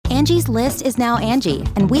Angie's List is now Angie,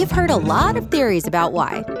 and we've heard a lot of theories about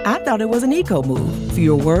why. I thought it was an eco move.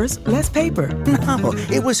 Fewer words, less paper. No,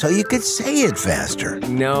 it was so you could say it faster.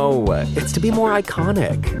 No, it's to be more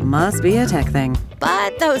iconic. Must be a tech thing.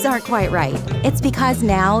 But those aren't quite right. It's because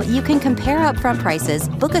now you can compare upfront prices,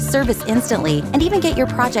 book a service instantly, and even get your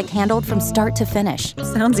project handled from start to finish.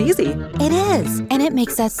 Sounds easy. It is, and it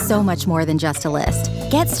makes us so much more than just a list.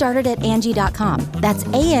 Get started at Angie.com. That's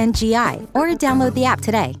ANGI, or download the app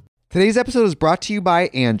today. Today's episode is brought to you by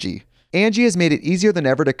Angie. Angie has made it easier than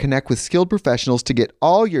ever to connect with skilled professionals to get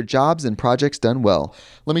all your jobs and projects done well.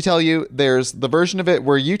 Let me tell you, there's the version of it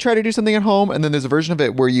where you try to do something at home, and then there's a version of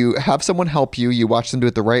it where you have someone help you, you watch them do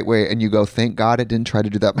it the right way, and you go, thank God I didn't try to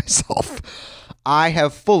do that myself. I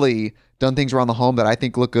have fully done things around the home that I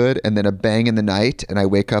think look good, and then a bang in the night, and I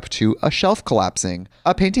wake up to a shelf collapsing,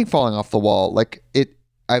 a painting falling off the wall.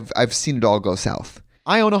 I've seen it all go south.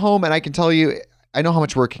 I own a home, and I can tell you, I know how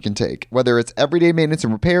much work it can take. Whether it's everyday maintenance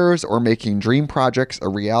and repairs or making dream projects a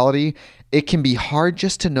reality, it can be hard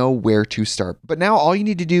just to know where to start. But now all you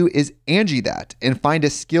need to do is Angie that and find a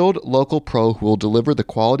skilled local pro who will deliver the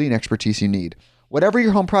quality and expertise you need. Whatever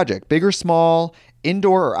your home project, big or small,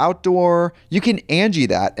 indoor or outdoor, you can Angie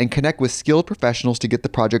that and connect with skilled professionals to get the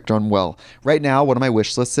project done well. Right now, one of my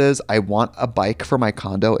wish lists is I want a bike for my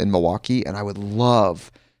condo in Milwaukee, and I would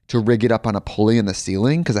love to rig it up on a pulley in the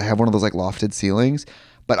ceiling because I have one of those like lofted ceilings,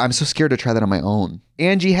 but I'm so scared to try that on my own.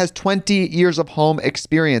 Angie has 20 years of home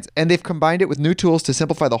experience, and they've combined it with new tools to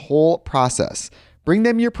simplify the whole process. Bring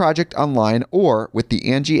them your project online or with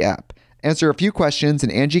the Angie app. Answer a few questions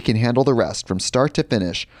and Angie can handle the rest from start to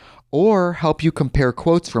finish, or help you compare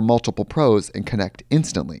quotes from multiple pros and connect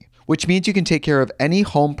instantly, which means you can take care of any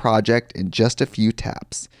home project in just a few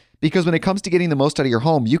taps. Because when it comes to getting the most out of your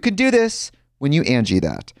home, you can do this when you Angie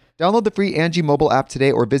that. Download the free Angie mobile app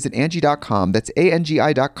today or visit Angie.com. That's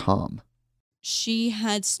ANGI.com. She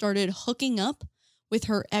had started hooking up with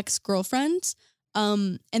her ex-girlfriends,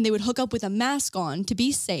 and they would hook up with a mask on to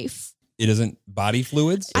be safe. It isn't body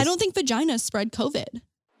fluids? I don't think vaginas spread COVID.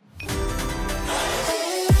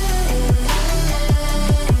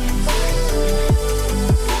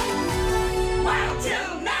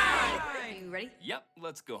 Yep,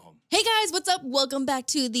 let's go home. Hey guys, what's up? Welcome back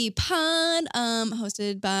to the pod.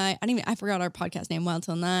 Hosted by I forgot our podcast name, Wild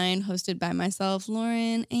Till 9, hosted by myself,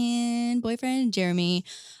 Lauren, and boyfriend Jeremy.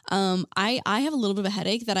 I have a little bit of a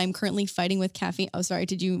headache that I'm currently fighting with caffeine. Oh, sorry,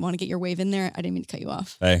 did you want to get your wave in there? I didn't mean to cut you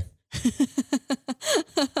off. Hey.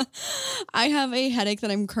 I have a headache that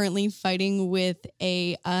I'm currently fighting with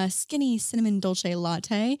a skinny cinnamon dolce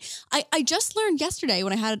latte. I just learned yesterday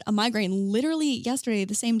when I had a migraine, literally yesterday at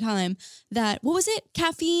the same time, that, what was it?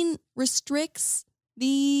 Caffeine restricts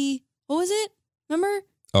the, what was it? Remember?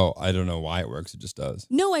 Oh, I don't know why it works. It just does.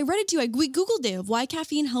 No, I read it too. We Googled it of why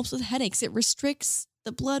caffeine helps with headaches. It restricts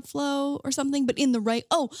the blood flow or something, but in the right,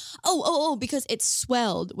 because it's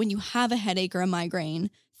swelled when you have a headache or a migraine.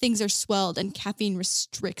 Things are swelled and caffeine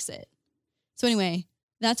restricts it. So anyway,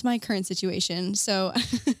 that's my current situation. So,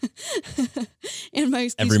 and my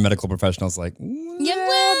excuse, every medical professional's like, yeah,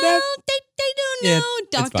 well, they don't know.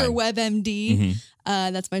 Dr. WebMD.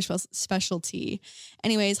 Mm-hmm. That's my specialty.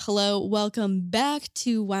 Anyways, hello, welcome back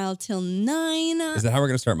to Wild Till 9. Is that how we're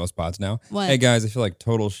going to start most pods now? What? Hey guys, I feel like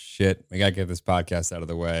total shit. We got to get this podcast out of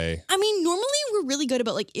the way. I mean, normally we're really good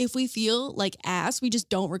about like, if we feel like ass, we just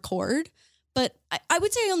don't record. But I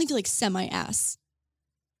would say I only feel like semi-ass,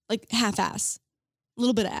 like half-ass, a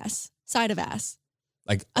little bit of ass, side of ass,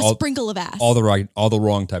 like a sprinkle of ass. All the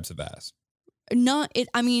wrong types of ass.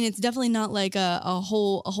 It's definitely not like a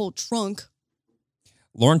whole trunk.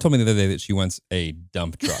 Lauren told me the other day that she wants a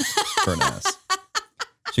dump truck for an ass.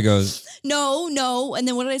 She goes, No. And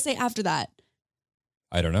then what did I say after that?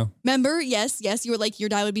 I don't know. Remember? Yes. You were like, your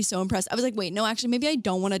dad would be so impressed. I was like, wait, no, actually, maybe I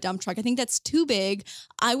don't want a dump truck. I think that's too big.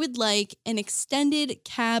 I would like an extended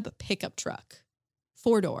cab pickup truck.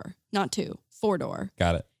 4-door, not 2, 4-door.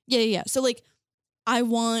 Got it. Yeah. So like, I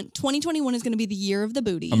want 2021 is going to be the year of the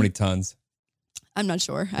booty. How many tons? I'm not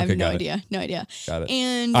sure. I have no idea. Got it.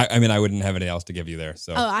 And I mean, I wouldn't have anything else to give you there.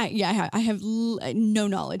 So. I have no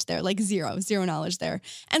knowledge there, like zero knowledge there.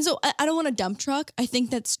 And so I don't want a dump truck. I think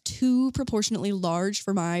that's too proportionately large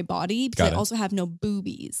for my body because I also have no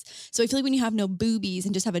boobies. So I feel like when you have no boobies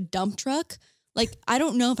and just have a dump truck, like, I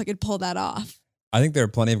don't know if I could pull that off. I think there are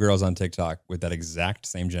plenty of girls on TikTok with that exact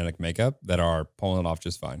same genetic makeup that are pulling it off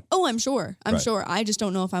just fine. Oh, I'm sure. Sure. I just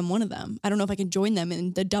don't know if I'm one of them. I don't know if I can join them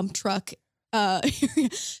in the dump truck. So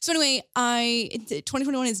anyway,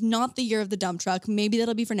 2021 is not the year of the dump truck. Maybe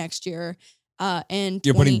that'll be for next year. And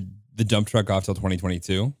you're putting the dump truck off till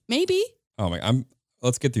 2022? Maybe. Oh my!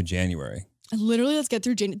 Let's get through January. Literally, let's get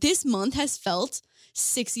through January. This month has felt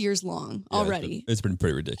 6 years long already. It's been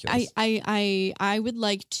pretty ridiculous. I would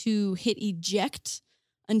like to hit eject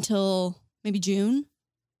until maybe June.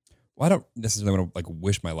 Well, I don't necessarily want to like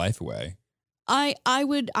wish my life away. I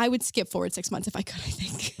would skip forward 6 months if I could, I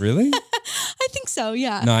think. Really? I think so,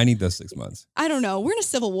 yeah. No, I need those 6 months. I don't know. We're in a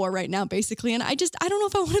civil war right now, basically, and I don't know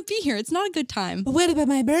if I want to be here. It's not a good time. But what about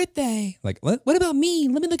my birthday? Like, what about me?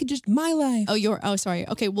 Let me look at just my life. Oh, sorry.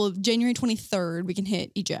 Okay, well, January 23rd, we can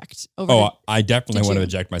hit eject. I definitely want to June.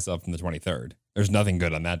 eject myself from the 23rd. There's nothing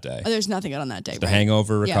good on that day. Oh, there's nothing good on that day, The right?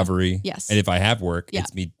 hangover, recovery. Yes. And if I have work, Yeah.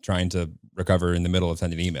 it's me trying to recover in the middle of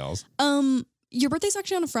sending emails. Your birthday's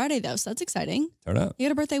actually on a Friday, though, so that's exciting. Turn up. You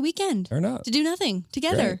got a birthday weekend Turn up. to do nothing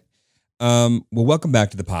together. Well, welcome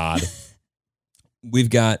back to the pod. We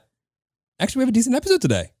have a decent episode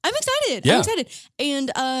today. I'm excited. Yeah. I'm excited.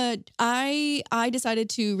 And I decided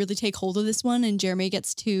to really take hold of this one, and Jeremy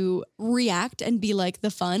gets to react and be like the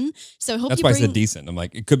fun. So I hope That's you why bring. I said decent. I'm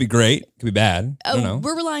like, it could be great. It could be bad. I don't know.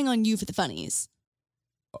 We're relying on you for the funnies.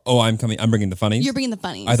 Oh, I'm bringing the funnies? You're bringing the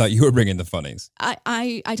funnies. I thought you were bringing the funnies.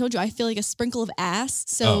 I told you I feel like a sprinkle of ass,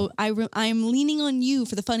 so I'm leaning on you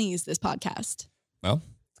for the funnies this podcast. Well,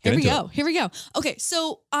 Here we go. Okay,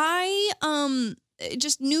 so I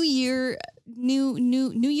just new year, new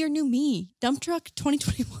me. Dump truck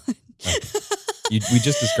 2021. We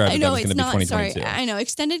just described I that know was going it's to be not. 2022. Sorry, I know.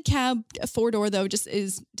 Extended cab 4-door though just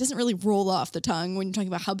doesn't really roll off the tongue when you're talking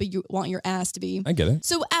about how big you want your ass to be. I get it.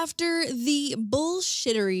 So after the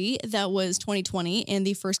bullshittery that was 2020 and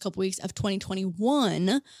the first couple weeks of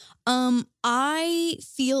 2021, I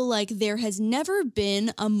feel like there has never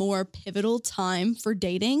been a more pivotal time for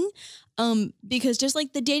dating. Because just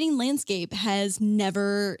like the dating landscape has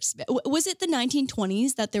never, was it the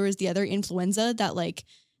 1920s that there was the other influenza that like,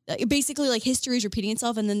 basically like history is repeating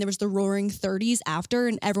itself, and then there was the roaring 30s after,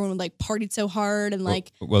 and everyone would like partied so hard and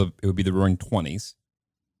like. Well, it would be the roaring 20s.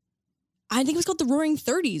 I think it was called the roaring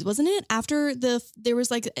 30s, wasn't it? After there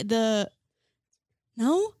was like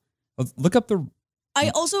no? Let's look up the. I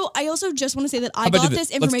also just want to say that I about got do this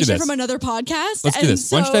this? Let's do information this. from another podcast. Let's do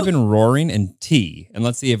this. Why don't you type in roaring and T, and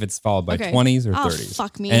let's see if it's followed by 20s or 30s. Oh,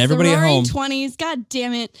 fuck me. And It's everybody the at roaring home. 20s. God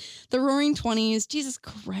damn it. The roaring 20s. Jesus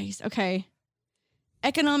Christ. Okay.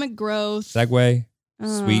 Economic growth. Segway,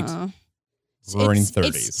 sweet, roaring It's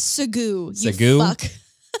 30s. Segu. Segu? You fuck.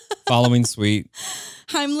 Following sweet,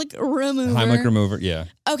 Heimlich remover. Heimlich remover. Yeah.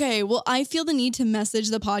 Okay, well, I feel the need to message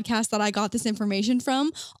the podcast that I got this information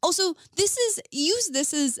from. Also, use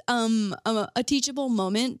this as a teachable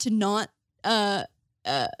moment to not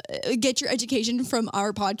get your education from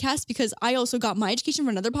our podcast, because I also got my education from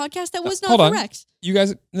another podcast that was not Hold on. correct. You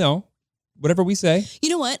guys, no, whatever we say. You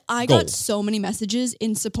know what? I Gold. got so many messages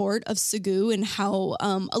in support of Segu and how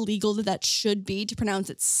illegal that should be to pronounce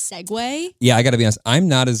it Segway. Yeah, I got to be honest. I'm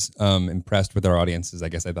not as impressed with our audience as I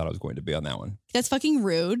guess I thought I was going to be on that one. That's fucking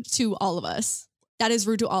rude to all of us. That is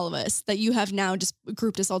rude to all of us that you have now just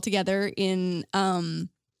grouped us all together in. I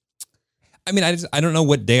mean, I don't know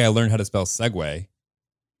what day I learned how to spell Segway.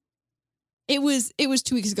 It was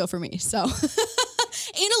 2 weeks ago for me. So.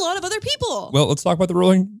 And a lot of other people. Well, let's talk about the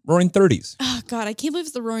roaring 30s. Oh God, I can't believe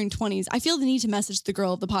it's the roaring 20s. I feel the need to message the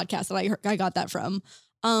girl of the podcast that I got that from.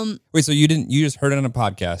 Wait, so you just heard it on a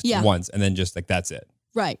podcast Yeah. once and then just like, that's it.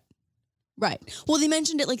 Right. Well, they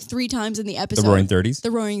mentioned it like 3 times in the episode. The roaring 30s?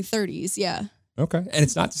 The roaring 30s, yeah. Okay. And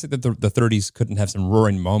it's not to say that the 30s couldn't have some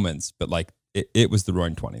roaring moments, but like it was the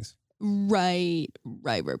roaring 20s. Right.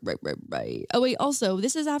 Oh wait, also,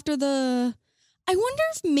 this is after I wonder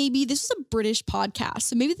if maybe this was a British podcast.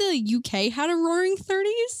 So maybe the UK had a roaring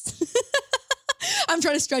 30s. I'm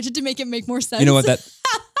trying to stretch it to make it make more sense. You know what?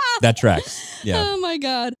 That tracks. Yeah. Oh my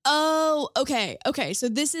God. Oh, okay. So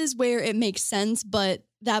this is where it makes sense, but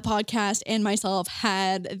that podcast and myself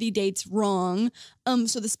had the dates wrong.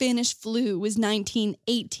 So the Spanish flu was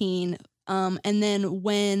 1918. And then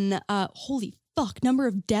when, holy fuck, number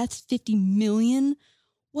of deaths, 50 million.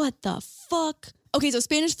 What the fuck? Okay, so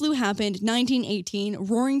Spanish flu happened 1918,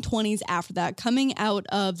 roaring 20s after that, coming out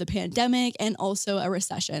of the pandemic and also a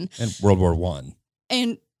recession. And World War I.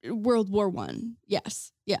 And World War One.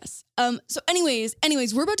 Yes. So anyways,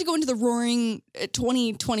 we're about to go into the roaring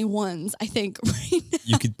 2021s, I think, right now.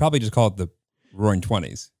 You could probably just call it the roaring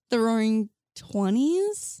 20s. The roaring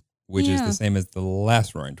 20s? Which is Yeah. the same as the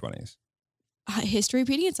last roaring 20s. History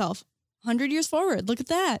repeating itself. 100 years forward. Look at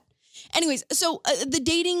that. Anyways, so the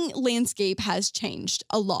dating landscape has changed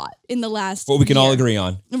a lot in the last What we can all year. agree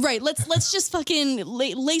on. Right. Let's just fucking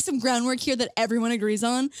lay some groundwork here that everyone agrees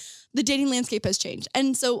on. The dating landscape has changed.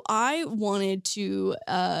 And so I wanted to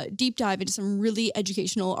deep dive into some really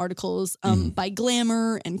educational articles by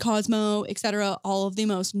Glamour and Cosmo, etc. All of the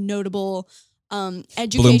most notable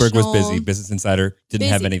educational. Bloomberg was busy. Business Insider didn't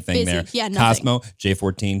have anything there. Yeah, nothing. Cosmo,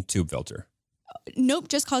 J14, tube filter. Nope,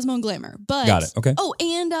 just Cosmo and Glamour. But Got it. Okay. Oh,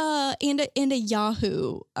 and a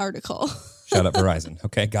Yahoo article. Shout out Verizon.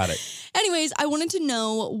 Okay, got it. Anyways, I wanted to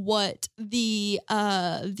know what the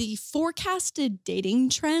forecasted dating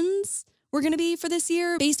trends were going to be for this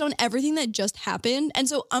year based on everything that just happened. And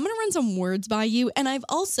so I'm going to run some words by you. And I've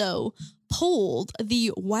also polled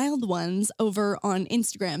the wild ones over on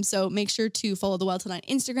Instagram. So make sure to follow the Wild Till 9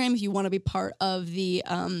 Instagram if you want to be part of the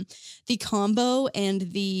combo and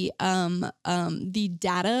the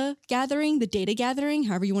data gathering,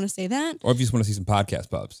 however you want to say that. Or if you just want to see some podcast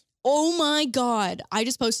pubs. Oh my God. I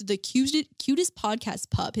just posted the cutest podcast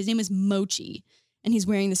pup. His name is Mochi, and he's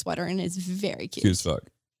wearing the sweater and it's very cute. Cute as fuck.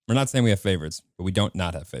 We're not saying we have favorites, but we don't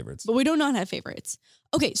not have favorites. But we do not have favorites.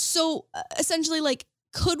 Okay, so essentially, like,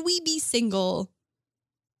 could we be single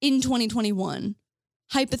in 2021,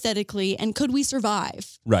 hypothetically, and could we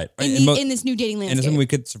survive? Right. In this new dating landscape? And assuming we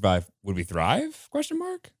could survive, would we thrive? Question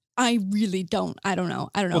mark? I really don't. I don't know.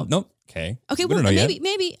 Well, nope. Okay. Okay, We well, don't know yet.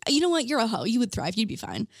 maybe, you know what? You're a hoe. You would thrive. You'd be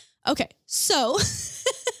fine. Okay, so.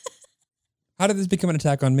 How did this become an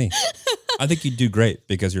attack on me? I think you do great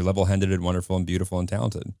because you're level-headed and wonderful and beautiful and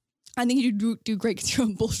talented. I think you do great because you're a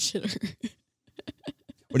bullshitter.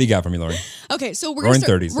 What do you got for me, Lauren? Okay, so we're Roaring gonna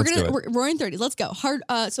start. 30s. We're Let's gonna do it. roaring 30s. Let's go hard.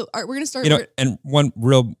 So all right, we're gonna start. You know, and one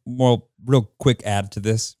real quick add to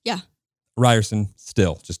this. Yeah. Ryerson,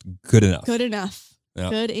 still just good enough. Good enough. Yeah.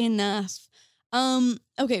 Good enough.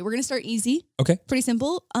 Okay, we're gonna start easy. Okay. Pretty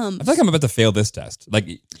simple. I feel like I'm about to fail this test. Like,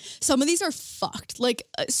 Some of these are fucked. Like,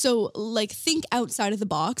 so like think outside of the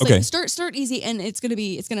box. Okay. Like start easy, and it's gonna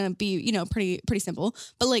be you know pretty simple.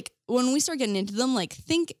 But like when we start getting into them, like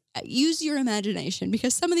use your imagination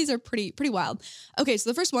because some of these are pretty wild. Okay, so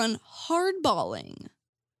the first one, hardballing.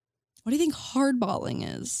 What do you think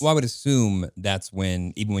hardballing is? well, I would assume that's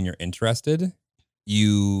when, even when you're interested,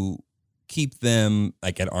 you keep them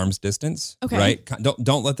like at arm's distance. Okay. Right?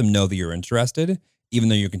 Don't let them know that you're interested, even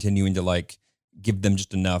though you're continuing to like give them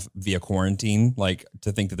just enough via quarantine, like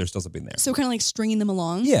to think that there's still something there. So kind of like stringing them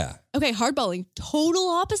along. Yeah. Okay, hardballing, total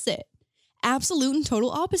opposite. Absolute and total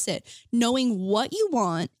opposite. Knowing what you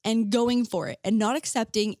want and going for it and not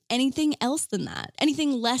accepting anything else than that.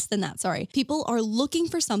 Anything less than that, sorry. People are looking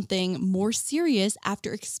for something more serious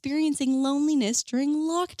after experiencing loneliness during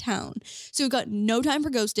lockdown. So we've got no time for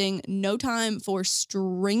ghosting, no time for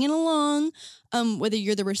stringing along, whether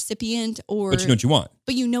you're the recipient or... But you know what you want.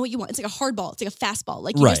 But you know what you want. It's like a hardball. It's like a fastball.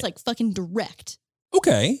 Like you just Right. like fucking direct.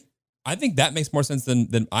 Okay. I think that makes more sense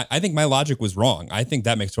than I think my logic was wrong. I think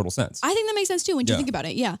that makes total sense. I think that makes sense too when you Yeah. think about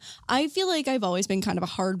it. Yeah. I feel like I've always been kind of a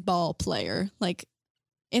hardball player. Like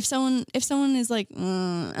if someone is like,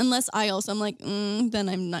 unless I'm like, then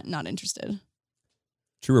I'm not interested.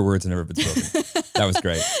 Truer words have never been spoken. That was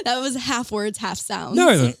great. That was half words, half sounds. No,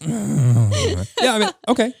 yeah, I mean,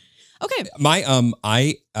 okay. Okay. My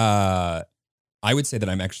I would say that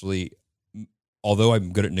I'm actually, although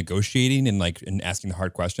I'm good at negotiating and asking the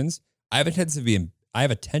hard questions, I have a tendency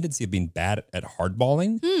of being bad at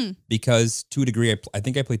hardballing because to a degree, I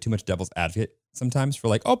think I play too much devil's advocate sometimes for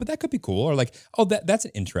like, oh, but that could be cool, or like, oh, that's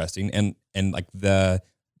interesting, and like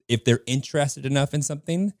if they're interested enough in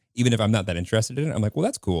something, even if I'm not that interested in it, I'm like, well,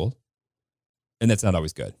 that's cool, and that's not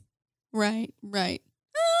always good. Right. I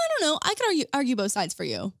don't know. I could argue both sides for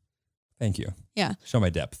you. Thank you. Yeah. Show my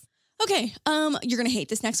depth. Okay. You're gonna hate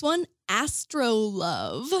this next one. Astro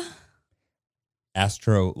love.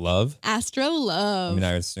 Astro love. Astro love. I mean,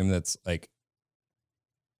 I would assume that's like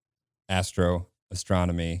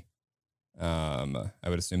astronomy. I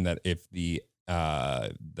would assume that if the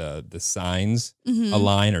signs Mhm.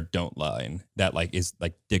 align or don't line, that like is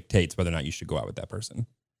like dictates whether or not you should go out with that person.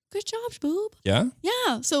 Good job, boob. Yeah.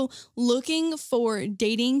 Yeah. So looking for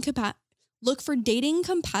dating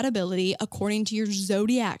compatibility according to your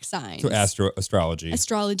zodiac signs. So astrology.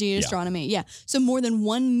 Astrology and Yeah. astronomy. Yeah. So more than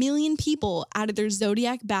 1 million people added their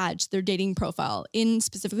zodiac badge to their dating profile in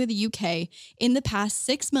specifically the UK in the past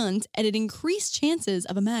 6 months, and it increased chances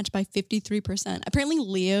of a match by 53%. Apparently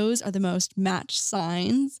Leos are the most matched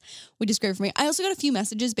signs, which is great for me. I also got a few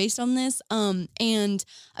messages based on this. And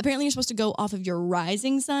apparently you're supposed to go off of your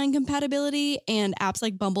rising sign compatibility, and apps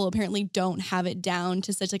like Bumble apparently don't have it down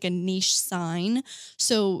to such like a niche sign.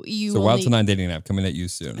 So you So Wild Till 9 dating app coming at you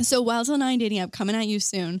soon. So Wild Till 9 dating app coming at you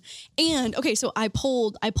soon. And okay, so I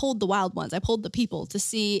polled the wild ones. I polled the people to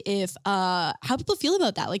see if how people feel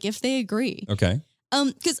about that, like if they agree. Okay.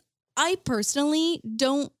 Because I personally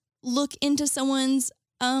don't look into someone's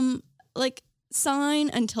like sign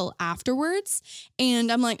until afterwards, and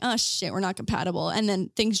I'm like, oh shit, we're not compatible, and then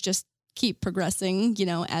things just keep progressing, you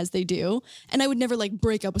know, as they do. And I would never like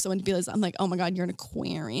break up with someone because I'm like, oh my God, you're an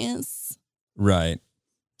Aquarius. Right.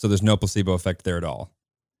 So there's no placebo effect there at all.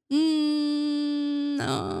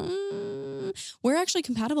 No. We're actually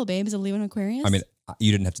compatible, babe. Is a Leo and Aquarius? I mean,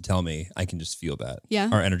 you didn't have to tell me. I can just feel that. Yeah.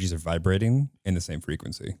 Our energies are vibrating in the same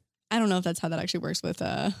frequency. I don't know if that's how that actually works with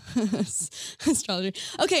astrology.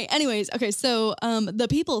 Okay, anyways. Okay, so the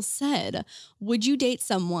people said, would you date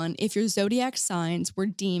someone if your zodiac signs were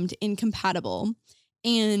deemed incompatible?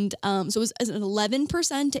 And so it was an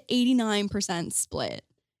 11% to 89% split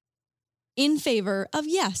in favor of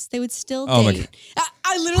yes, they would still date. Oh my God.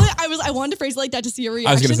 I wanted to phrase it like that to see your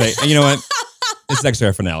reaction. I was going to say, you know what? It's next to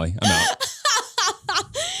our finale. I'm out.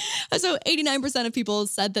 So 89% of people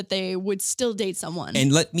said that they would still date someone. And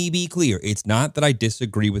let me be clear. It's not that I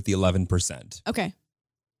disagree with the 11%. Okay.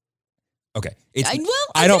 Okay.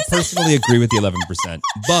 I don't personally agree with the 11%,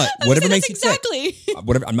 but whatever makes you tick.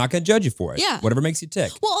 Whatever, I'm not going to judge you for it. Yeah. Whatever makes you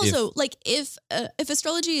tick. Well, also, like if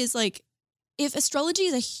astrology is like, if astrology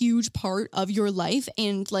is a huge part of your life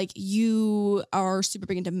and like you are super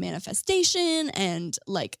big into manifestation and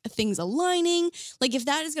like things aligning, like if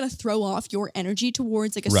that is going to throw off your energy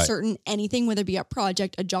towards like a certain anything, whether it be a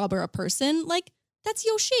project, a job, or a person, like that's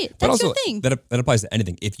your shit. That's your thing. That applies to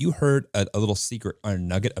anything. If you heard a little secret or a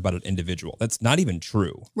nugget about an individual, that's not even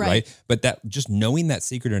true, right? But that just knowing that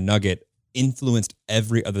secret or nugget influenced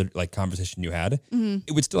every other like conversation you had,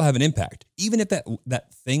 it would still have an impact, even if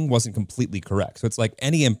that thing wasn't completely correct. So it's like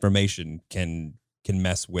any information can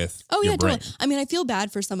mess with your brain. Totally. I mean, I feel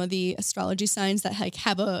bad for some of the astrology signs that like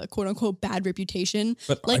have a quote unquote bad reputation.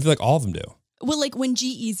 But like, I feel like all of them do. Well, like when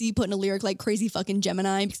G-Eazy put in a lyric like crazy fucking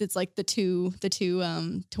Gemini because it's like the two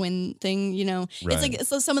twin thing, you know. Right. It's like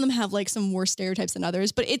so some of them have like some worse stereotypes than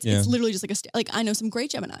others, but it's literally just like like I know some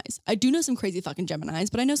great Geminis. I do know some crazy fucking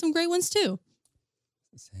Geminis, but I know some great ones too.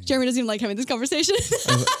 Jeremy doesn't even like having this conversation.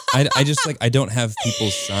 I just like I don't have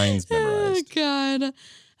people's signs memorized. Oh God.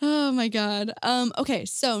 Oh my God. Okay,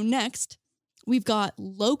 so next we've got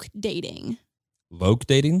Loke dating. Loke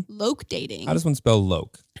dating? Loke dating. How does one spell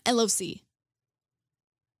Loke? L-O-C.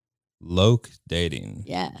 Loke dating.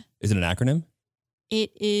 Yeah. Is it an acronym?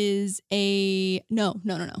 It is a no.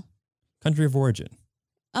 Country of origin.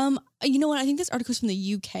 You know what? I think this article is from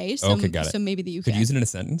the UK. So, okay, got it. So maybe the UK. Could you use it in a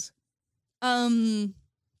sentence? I'm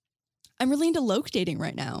really into Loke dating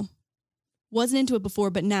right now. Wasn't into it before,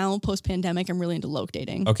 but now post pandemic, I'm really into Loke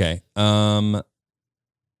dating. Okay. Fuck.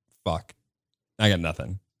 I got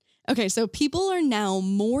nothing. Okay, so people are now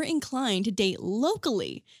more inclined to date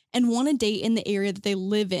locally and want to date in the area that they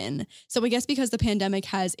live in. So I guess because the pandemic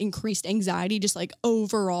has increased anxiety, just like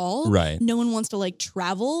overall, right? No one wants to like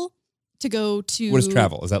travel to go to. What is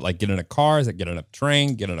travel? Is that like get in a car? Is that get on a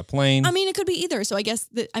train? Get on a plane? I mean, it could be either. So I guess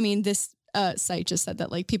this site just said that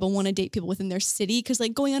like people want to date people within their city because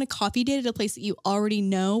like going on a coffee date at a place that you already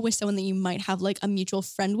know with someone that you might have like a mutual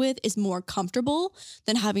friend with is more comfortable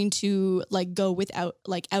than having to like go without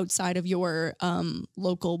like outside of your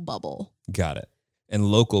local bubble. Got it. And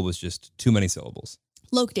local was just too many syllables.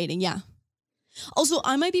 Loke dating, yeah. Also,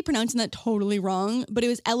 I might be pronouncing that totally wrong, but it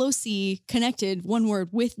was LOC connected, one word,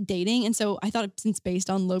 with dating. And so I thought since based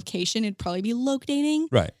on location, it'd probably be Loke dating.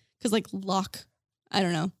 Right. Because like lock, I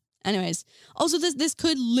don't know. Anyways, also this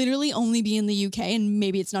could literally only be in the UK and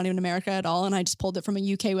maybe it's not even America at all. And I just pulled it from a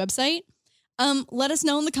UK website. Let us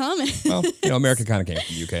know in the comments. Well, America kind of came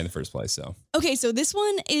from the UK in the first place. So, okay. So this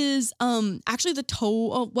one is actually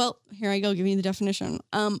here I go. Giving you the definition.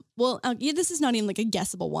 This is not even like a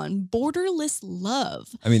guessable one. Borderless love.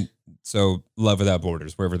 I mean, so love without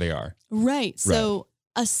borders, wherever they are. Right. So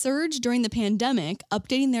a surge during the pandemic,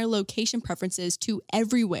 updating their location preferences to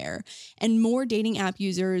everywhere, and more dating app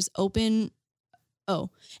users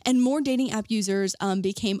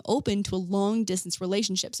became open to a long distance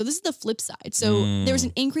relationship. So this is the flip side. So there was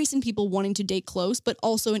an increase in people wanting to date close, but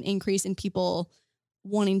also an increase in people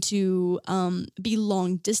wanting to be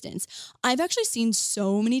long distance. I've actually seen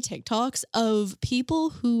so many TikToks of people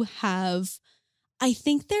who have, I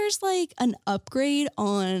think there's like an upgrade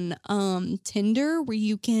on Tinder where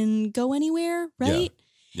you can go anywhere, right?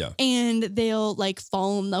 Yeah. And they'll like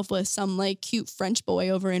fall in love with some like cute French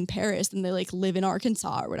boy over in Paris and they like live in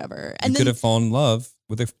Arkansas or whatever. And you could have fallen in love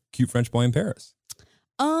with a cute French boy in Paris.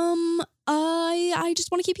 I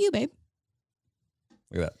just want to keep you, babe.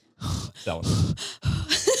 Look at that. Selling.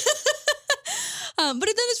 But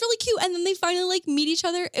then it's really cute. And then they finally like meet each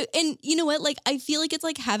other. And you know what? Like, I feel like it's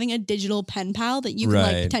like having a digital pen pal that you can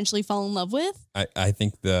like Right. potentially fall in love with. I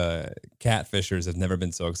think the catfishers have never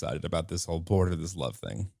been so excited about this whole Bored of This Love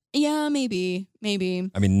thing. Yeah, maybe.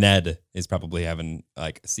 I mean, Ned is probably having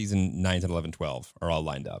like season 9, 10, 11, 12 are all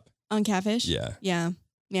lined up. On Catfish? Yeah. Yeah,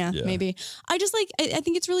 Yeah. maybe. I just like, I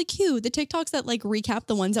think it's really cute. The TikToks that like recap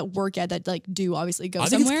the ones that work at that like do obviously go I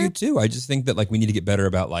think somewhere. it's cute too. I just think that like we need to get better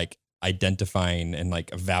about like identifying and like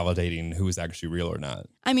validating who is actually real or not.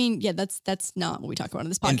 I mean, yeah, that's not what we talk about on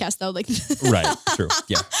this podcast though. Like, Right. True.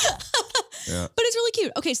 Yeah. Yeah. But it's really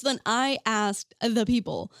cute. Okay, so then I asked the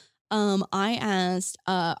people. I asked,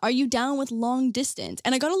 are you down with long distance?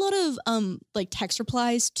 And I got a lot of like text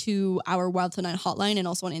replies to our Wild Till 9 hotline and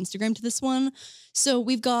also on Instagram to this one. So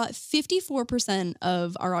we've got 54%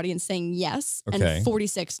 of our audience saying yes Okay. and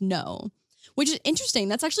 46 no, which is interesting.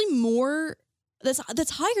 That's actually more. That's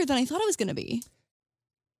higher than I thought it was going to be.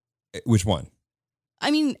 Which one? I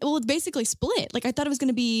mean, well, it's basically split. Like I thought it was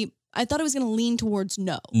going to lean towards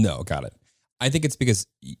no. No, got it. I think it's because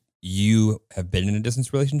you have been in a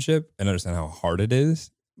distance relationship and understand how hard it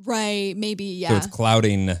is. Right. Maybe. Yeah. So it's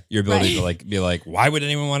clouding your ability Right. to like be like, why would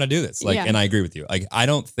anyone want to do this? Like, Yeah. and I agree with you. Like, I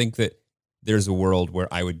don't think that there's a world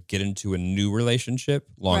where I would get into a new relationship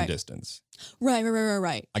long Right. distance. Right. Like,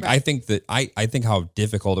 right. I think that I think how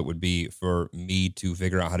difficult it would be for me to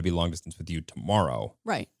figure out how to be long distance with you tomorrow.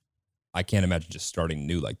 Right. I can't imagine just starting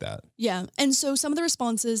new like that. Yeah. And so some of the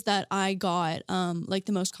responses that I got, like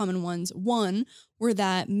the most common ones, one were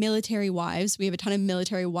that military wives, we have a ton of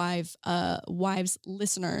military wives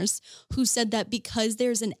listeners who said that because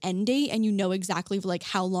there's an end date and you know exactly like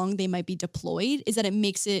how long they might be deployed, is that it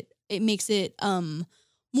makes it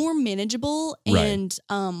more manageable Right. and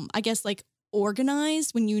I guess like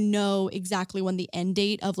organized when you know exactly when the end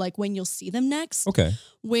date of like when you'll see them next. Okay.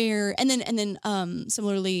 Where and then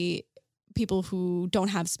similarly people who don't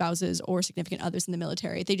have spouses or significant others in the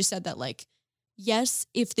military, they just said that like yes,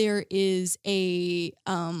 if there is a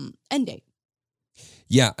end date.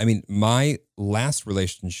 Yeah, I mean, my last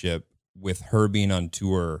relationship with her being on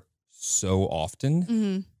tour so often,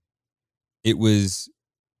 Mm-hmm. it was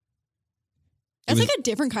That's was- like a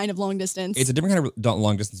different kind of long distance. it's a different kind of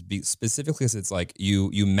long distance beat, specifically because it's like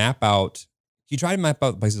you map out, you try to map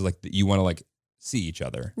out places like that you want to like see each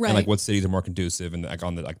other and like Right. what cities are more conducive and like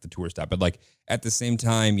on the like the tour stop. But like at the same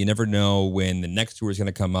time, you never know when the next tour is going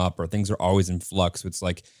to come up or things are always in flux. So it's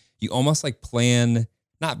like you almost like plan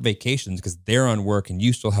not vacations because they're on work and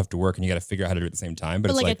you still have to work and you got to figure out how to do it at the same time. But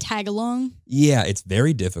but it's like like a tag along. yeah, it's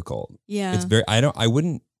very difficult. Yeah. It's very I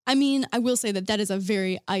wouldn't. I mean, I will say that is a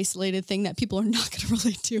very isolated thing that people are not going to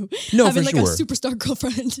relate to. No, having for like sure. a superstar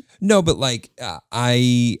girlfriend. No, but like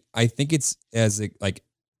I think it's as like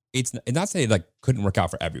it's not saying it like couldn't work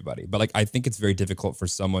out for everybody, but like I think it's very difficult for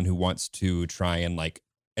someone who wants to try and like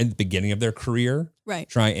at the beginning of their career Right.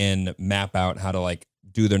 try and map out how to like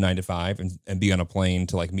do their 9 to 5 and be on a plane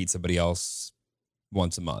to like meet somebody else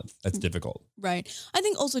once a month. That's difficult. Right. I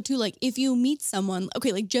think also too, like if you meet someone,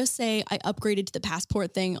 okay, like just say I upgraded to the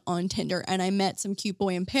passport thing on Tinder and I met some cute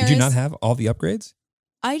boy in Paris. Did you not have all the upgrades?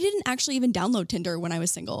 I didn't actually even download Tinder when I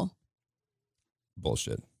was single.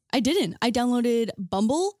 Bullshit. I didn't. I downloaded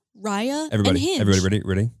Bumble, Raya, and Hinge. Everybody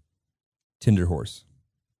ready? Tinder horse.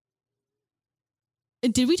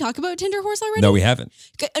 Did we talk about Tinder Horse already? No, we haven't.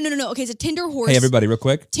 Okay, no. Okay, so Tinder Horse. Hey, everybody, real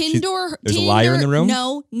quick. There's a liar in the room?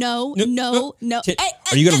 No.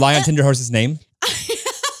 Are you going to lie on Tinder horse's name?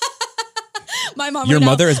 My mom. Your right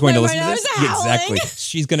now- mother is going to my listen to mom this? is howling. Exactly.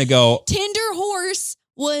 She's going to go, Tinder Horse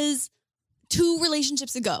was 2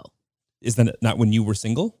 relationships ago. is that not when you were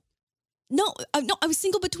single? No, I was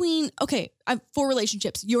single between, I have 4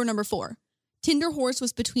 relationships. You're number 4. Tinder Horse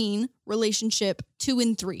was between relationship 2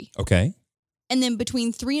 and 3. Okay. And then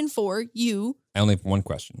between 3 and 4, you I only have one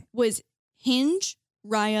question. was Hinge,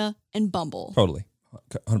 Raya, and Bumble. Totally.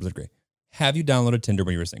 100% agree. Have you downloaded Tinder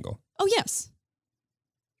when you were single? Oh, yes.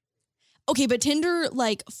 Okay, but Tinder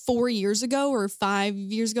like 4 years ago or 5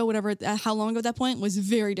 years ago, whatever, how long ago at that point, was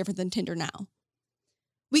very different than Tinder now.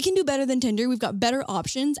 We can do better than Tinder. We've got better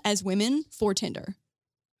options as women for Tinder.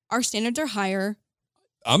 Our standards are higher.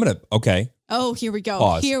 Okay. Oh, here we go.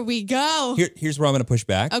 Pause. Here we go. Here's where I'm going to push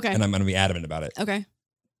back. Okay. And I'm going to be adamant about it. Okay.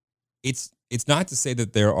 It's not to say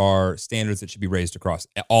that there are standards that should be raised across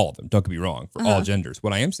all of them. Don't get me wrong, for all genders.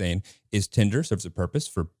 What I am saying is Tinder serves a purpose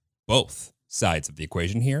for both sides of the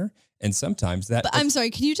equation here. And sometimes that... But I'm sorry,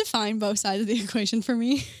 can you define both sides of the equation for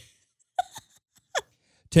me?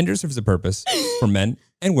 Tinder serves a purpose for men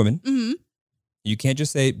and women. Mm-hmm. You can't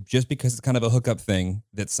just say, just because it's kind of a hookup thing,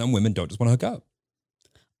 that some women don't just want to hook up.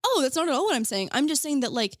 No, that's not at all what I'm saying. I'm just saying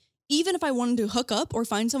that like, even if I wanted to hook up or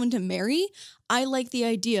find someone to marry, I like the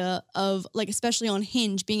idea of like, especially on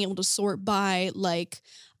Hinge, being able to sort by like,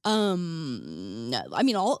 I mean,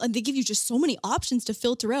 they give you just so many options to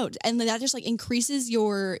filter out, and that just like increases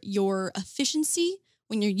your efficiency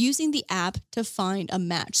when you're using the app to find a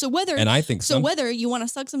match. So whether whether you want to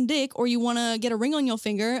suck some dick or you want to get a ring on your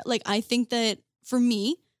finger, like I think that for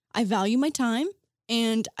me, I value my time,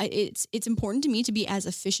 and it's important to me to be as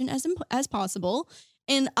efficient as possible.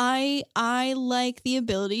 And I like the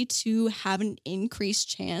ability to have an increased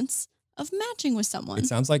chance of matching with someone. It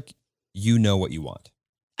sounds like you know what you want.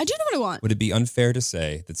 I do know what I want. Would it be unfair to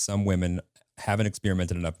say that some women haven't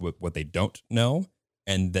experimented enough with what they don't know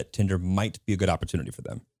and that Tinder might be a good opportunity for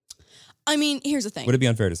them? I mean, here's the thing. Would it be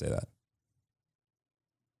unfair to say that?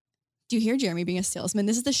 Do you hear Jeremy being a salesman?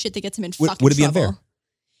 This is the shit that gets him in fucking trouble. Would it be unfair?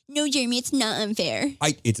 No, Jeremy, it's not unfair.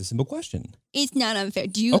 It's a simple question. It's not unfair.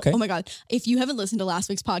 Okay. Oh my God. If you haven't listened to last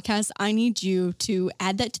week's podcast, I need you to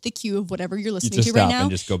add that to the queue of whatever you're listening to right now. And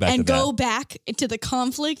just go back to the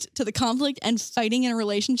conflict and fighting in a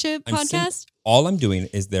relationship podcast. All I'm doing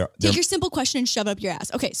is take your simple question and shove it up your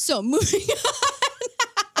ass. Okay, so moving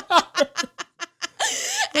on.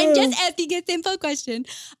 I'm just asking a simple question.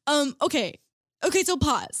 Okay, so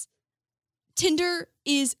pause. Tinder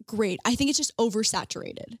is great. I think it's just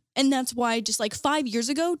oversaturated. And that's why just like 5 years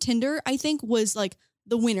ago, Tinder, I think, was like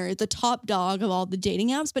the winner, the top dog of all the dating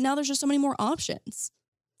apps. But now there's just so many more options.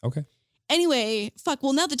 Okay. Anyway,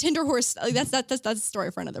 well, now the Tinder horse, that's a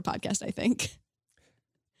story for another podcast, I think.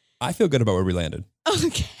 I feel good about where we landed.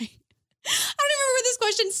 Okay. I don't remember where this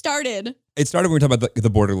question started. It started when we were talking about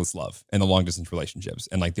the borderless love and the long distance relationships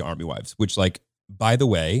and like the army wives, which like, by the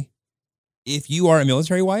way, if you are a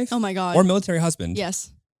military wife, oh my God, or military husband,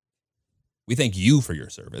 yes, we thank you for your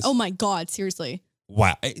service. Oh my God, seriously.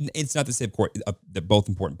 Wow, it's not the same. They're both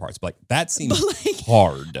important parts, but like that seems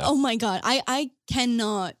hard. Oh my God, I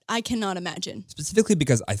cannot imagine. Specifically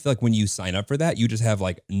because I feel like when you sign up for that, you just have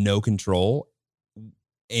like no control.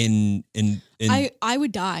 I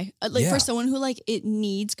would die. For someone who like it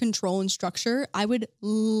needs control and structure, I would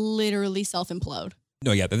literally self-implode.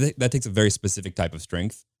 No, yeah, that takes a very specific type of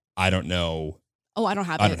strength. I don't know. Oh, I don't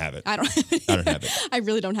have it. I don't have it. I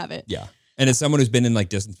really don't have it. Yeah. And as someone who's been in like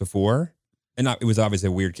distance before, and it was obviously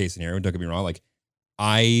a weird case scenario, don't get me wrong, like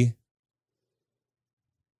I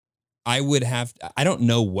would have, I don't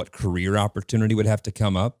know what career opportunity would have to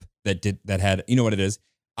come up that had, you know what it is?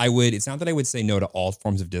 It's not that I would say no to all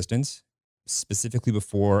forms of distance, specifically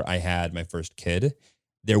before I had my first kid.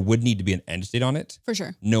 There would need to be an end date on it. For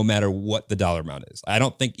sure. No matter what the dollar amount is. I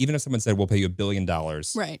don't think, even if someone said, we'll pay you $1 billion,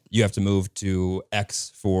 right, you have to move to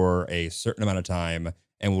X for a certain amount of time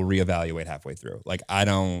and we'll reevaluate halfway through. Like, I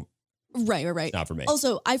don't. Right. It's not for me.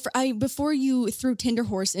 Also, I before you threw Tinder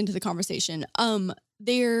horse into the conversation, what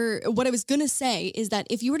I was going to say is that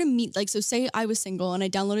if you were to meet, like, so say I was single and I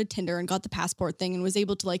downloaded Tinder and got the passport thing and was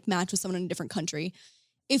able to like match with someone in a different country.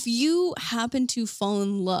 If you happen to fall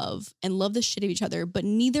in love and love the shit of each other, but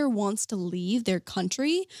neither wants to leave their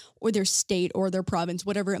country or their state or their province,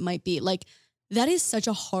 whatever it might be, like that is such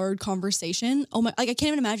a hard conversation. Oh my, like I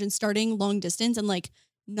can't even imagine starting long distance and like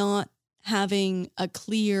not having a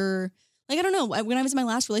clear, like, I don't know. When I was in my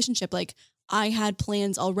last relationship, like I had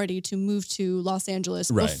plans already to move to Los Angeles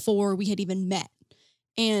before we had even met.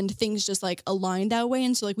 And things just like aligned that way.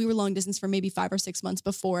 And so like we were long distance for maybe 5 or 6 months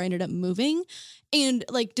before I ended up moving. And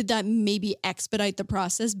like, did that maybe expedite the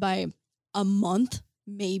process by a month?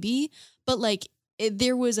 Maybe. But like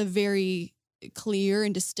there was a very clear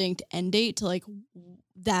and distinct end date to like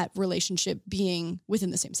that relationship being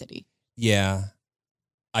within the same city. Yeah.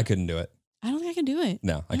 I couldn't do it. I don't think I can do it.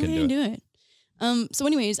 No, I couldn't do it. So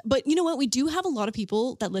anyways, but you know what? We do have a lot of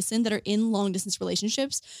people that listen that are in long distance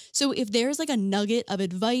relationships. So if there's like a nugget of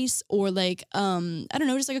advice or like, I don't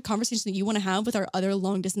know, just like a conversation that you want to have with our other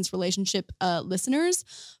long distance relationship listeners,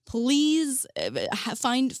 please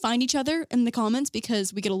find each other in the comments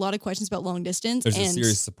because we get a lot of questions about long distance. There's a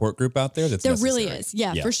serious support group out there. There really is.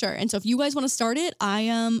 Yeah, for sure. And so if you guys want to start it,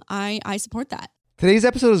 I support that. Today's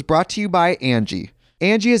episode is brought to you by Angie.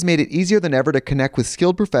 Angie has made it easier than ever to connect with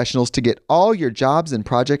skilled professionals to get all your jobs and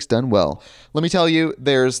projects done well. Let me tell you,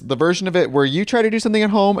 there's the version of it where you try to do something at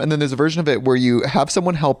home, and then there's a version of it where you have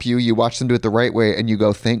someone help you, you watch them do it the right way, and you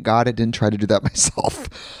go, thank God I didn't try to do that myself.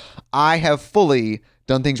 I have fully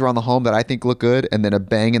done things around the home that I think look good, and then a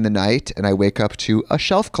bang in the night, and I wake up to a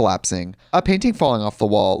shelf collapsing, a painting falling off the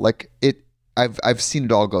wall. Like I've seen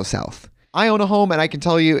it all go south. I own a home, and I can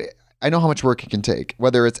tell you, I know how much work it can take.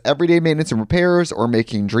 Whether it's everyday maintenance and repairs or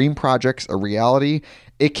making dream projects a reality,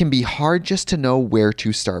 it can be hard just to know where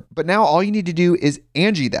to start. But now all you need to do is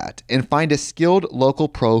Angie that and find a skilled local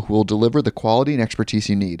pro who will deliver the quality and expertise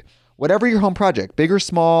you need. Whatever your home project, big or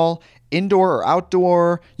small, indoor or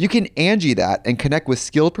outdoor, you can Angie that and connect with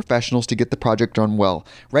skilled professionals to get the project done well.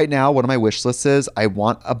 Right now, one of my wish lists is I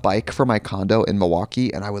want a bike for my condo in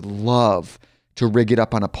Milwaukee, and I would love to rig it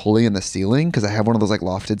up on a pulley in the ceiling because I have one of those like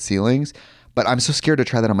lofted ceilings, but I'm so scared to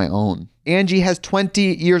try that on my own. Angie has 20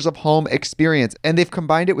 years of home experience, and they've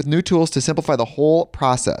combined it with new tools to simplify the whole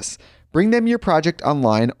process. Bring them your project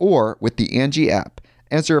online or with the Angie app.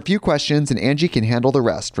 Answer a few questions and Angie can handle the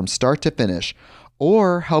rest from start to finish,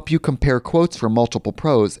 or help you compare quotes from multiple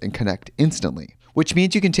pros and connect instantly, which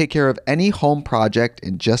means you can take care of any home project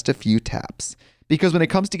in just a few taps. Because when it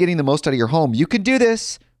comes to getting the most out of your home, you can do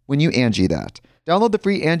this when you Angie that. Download the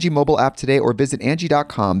free Angie mobile app today or visit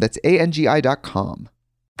Angie.com. That's ANGI.com.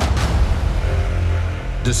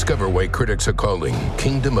 Discover why critics are calling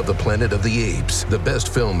Kingdom of the Planet of the Apes the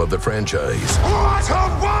best film of the franchise. What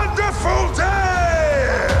a wonderful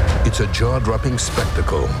day! It's a jaw-dropping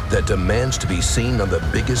spectacle that demands to be seen on the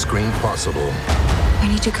biggest screen possible. We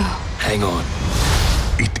need to go. Hang on.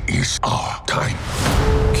 It is our time.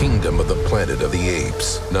 Kingdom of the Planet of the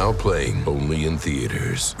Apes. Now playing only in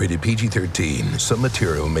theaters. Rated PG-13. Some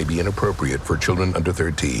material may be inappropriate for children under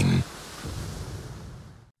 13.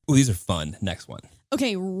 Ooh, these are fun. Next one.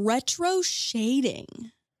 Okay, retro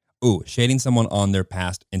shading. Ooh, shading someone on their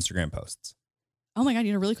past Instagram posts. Oh my God,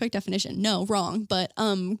 you had a really quick definition. No, wrong. But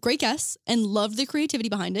great guess and love the creativity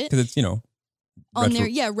behind it. Because it's, you know, on there,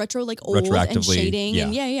 yeah, retro like old and shading. Yeah.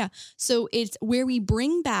 And yeah. So it's where we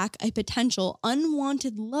bring back a potential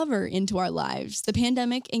unwanted lover into our lives. The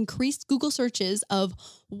pandemic increased Google searches of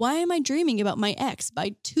why am I dreaming about my ex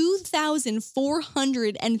by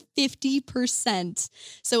 2,450%.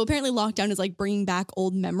 So apparently lockdown is like bringing back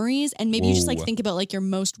old memories. And maybe you just like think about like your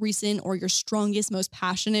most recent or your strongest, most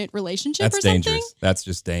passionate relationship That's or something. dangerous. That's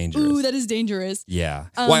just dangerous. Ooh, that is dangerous. Yeah.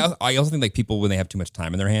 Well, I also think like people, when they have too much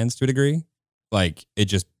time in their hands to a degree, like it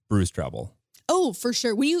just brews trouble. Oh, for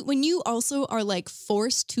sure. When you also are like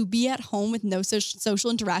forced to be at home with no social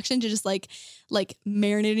interaction to just like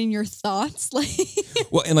marinate in your thoughts, like.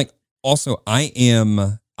 Well, and like also I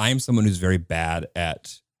am someone who's very bad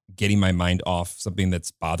at getting my mind off something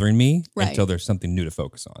that's bothering me until there's something new to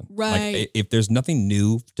focus on. Right. Like if there's nothing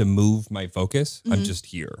new to move my focus, I'm just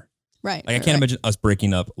here. Right. Like I can't imagine us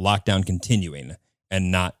breaking up, lockdown continuing, and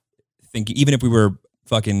not thinking, even if we were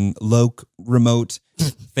fucking remote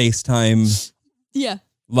FaceTime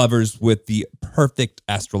lovers with the perfect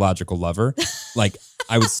astrological lover. Like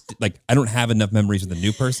I was like, I don't have enough memories with a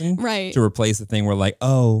new person to replace the thing where like,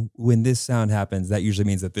 oh, when this sound happens, that usually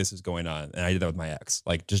means that this is going on. And I did that with my ex,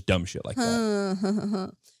 like just dumb shit like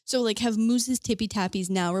that. So like have Moose's tippy tappies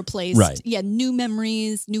now replaced. Yeah. New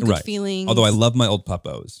memories, new good feelings. Although I love my old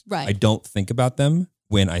puppos. Right. I don't think about them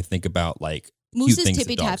when I think about like Moose's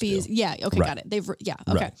tippy tappies. Yeah. Okay. Got it. Okay.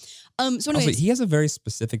 Right. So anyways, also, he has a very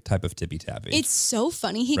specific type of tippy tappy. It's so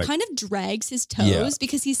funny. He kind of drags his toes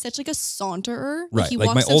because he's such like a saunterer. Right. He like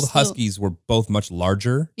walks my old slow. Huskies were both much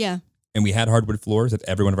larger. Yeah. And we had hardwood floors at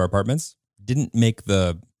every one of our apartments. Didn't make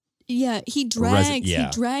the. Yeah. He drags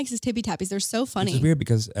his tippy tappies. They're so funny. Which is weird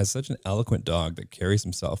because as such an eloquent dog that carries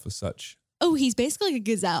himself with such. Oh, he's basically like a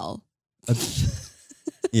gazelle.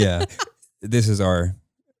 Yeah. This is our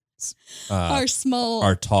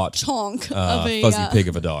taut chonk of a fuzzy pig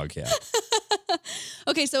of a dog. Yeah.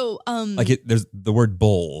 Okay, so there's the word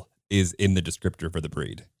bull is in the descriptor for the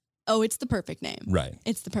breed. Oh, it's the perfect name. Right.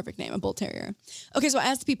 It's the perfect name, a bull terrier. Okay, so I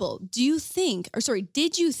asked people, did you think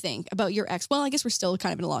about your ex? Well, I guess we're still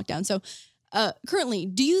kind of in a lockdown. So currently,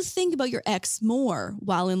 do you think about your ex more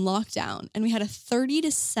while in lockdown? And we had a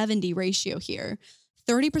 30-70 ratio here.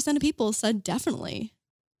 30% of people said definitely.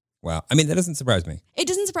 Wow. I mean, that doesn't surprise me. It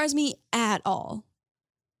doesn't surprise me at all.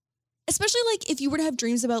 Especially like if you were to have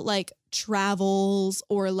dreams about like travels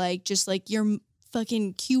or like just like your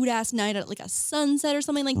fucking cute ass night at like a sunset or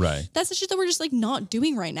something like that's the shit that we're just like not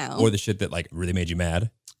doing right now. Or the shit that like really made you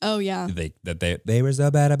mad. Oh yeah. They were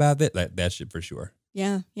so bad about that. That shit for sure.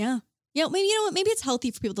 Yeah. Yeah. Yeah. Maybe, you know what? Maybe it's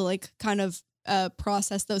healthy for people to like kind of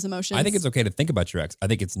process those emotions. I think it's okay to think about your ex. I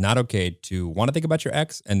think it's not okay to want to think about your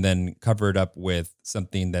ex and then cover it up with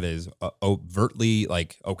something that is overtly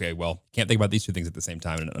like, okay, well, can't think about these two things at the same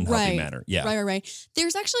time in an unhealthy manner. Yeah. Right.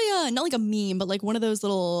 There's actually not like a meme, but like one of those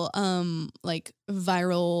little like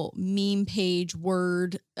viral meme page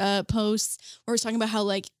word posts where it's talking about how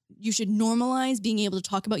like you should normalize being able to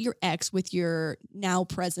talk about your ex with your now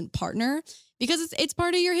present partner. Because it's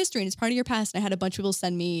part of your history and it's part of your past. And I had a bunch of people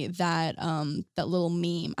send me that that little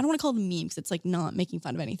meme. I don't want to call it a meme because it's like not making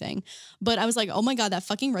fun of anything. But I was like, oh my God, that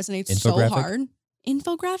fucking resonates so hard.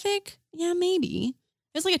 Infographic? Yeah, maybe.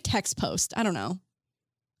 It's like a text post. I don't know.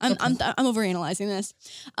 I'm overanalyzing this.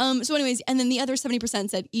 So anyways, and then the other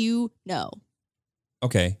 70% said, no.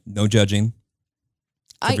 Okay, no judging.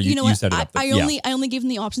 You know what? Set it up I only gave them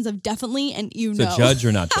the options of definitely and So judge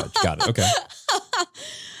or not judge. Got it. Okay.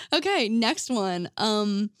 Okay, next one.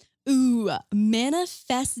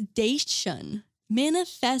 Manifestation.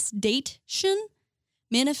 Manifestation.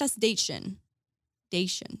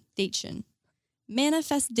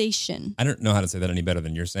 I don't know how to say that any better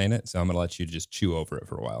than you're saying it, so I'm going to let you just chew over it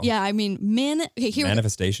for a while. Yeah, I mean,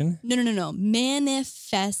 manifestation? No.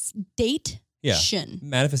 Manifestation. Yeah.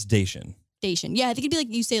 Manifestation. Yeah, I think it'd be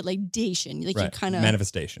like you say it like dation. Like right. You kind of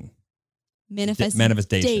manifestation.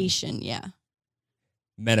 Manifestation. Yeah.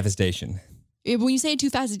 Manifestation. When you say it too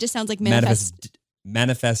fast, it just sounds like manifest.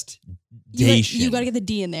 Manifestation. You got to get the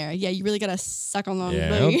D in there. Yeah, you really got to suck on the.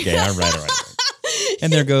 Yeah. Okay. All right.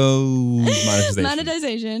 And there goes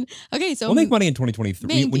monetization. Okay, so we'll make money in 2023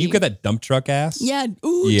 maybe. When you get that dump truck ass. Yeah.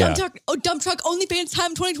 Ooh, yeah. Dump truck. Oh, dump truck. OnlyFans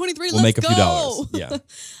time 2023. We'll make a few dollars. Yeah.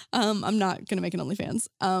 I'm not gonna make an OnlyFans.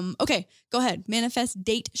 Okay, go ahead.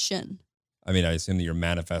 Manifestation. I mean, I assume that you're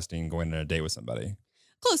manifesting going on a date with somebody.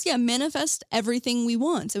 Close, yeah. Manifest everything we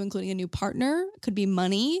want. So including a new partner, could be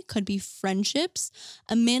money, could be friendships.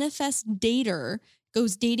 A manifest dater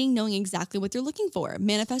goes dating knowing exactly what they're looking for,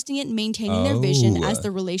 manifesting it and maintaining their vision as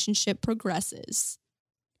the relationship progresses.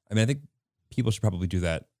 I mean, I think people should probably do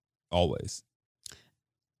that always.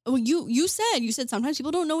 Well, you said sometimes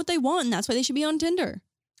people don't know what they want and that's why they should be on Tinder.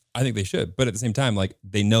 I think they should. But at the same time, like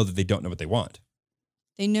they know that they don't know what they want.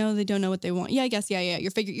 They know they don't know what they want. Yeah, I guess. Yeah.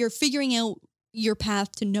 You're figuring out your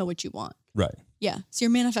path to know what you want. Right. Yeah. So you're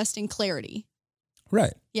manifesting clarity.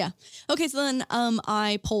 Right. Yeah. Okay. So then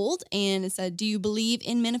I polled and it said, do you believe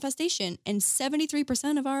in manifestation? And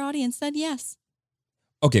 73% of our audience said yes.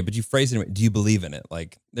 Okay. But you phrased it. Do you believe in it?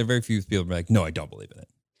 Like there are very few people who are like, no, I don't believe in it.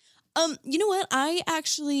 You know what? I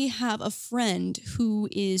actually have a friend who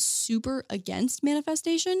is super against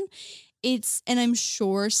manifestation. And I'm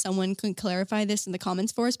sure someone can clarify this in the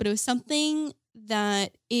comments for us, but it was something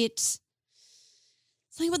that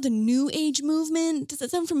something about the New Age movement. Does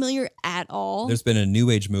that sound familiar at all? There's been a New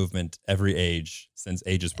Age movement every age since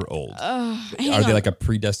ages were old. Are they like a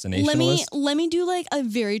predestinationalist? Let me do like a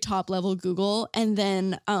very top level Google, and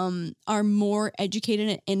then our more educated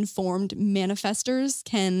and informed manifestors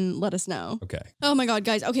can let us know. Okay. Oh my God,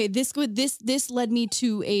 guys. Okay, this led me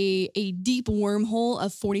to a deep wormhole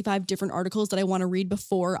of 45 different articles that I want to read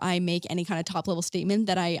before I make any kind of top level statement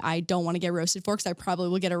that I don't want to get roasted for because I probably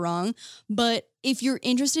will get it wrong. But if you're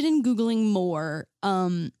interested in Googling more,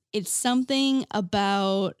 it's something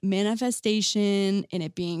about manifestation and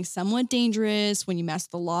it being somewhat dangerous when you mess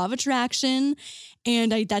with the law of attraction.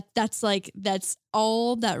 And that's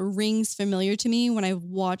all that rings familiar to me when I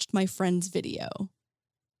watched my friend's video.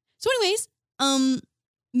 So anyways,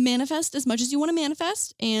 manifest as much as you want to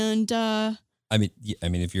manifest. And I mean,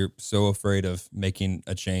 if you're so afraid of making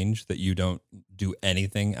a change that you don't do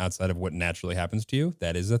anything outside of what naturally happens to you,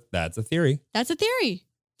 that's a theory. That's a theory.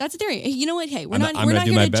 You know what? Hey, I'm going to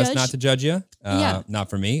do my best not to judge you. Not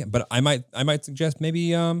for me, but I might suggest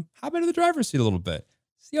maybe hop into the driver's seat a little bit.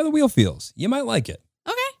 See how the wheel feels. You might like it.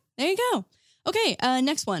 Okay, there you go. Okay,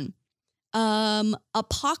 next one.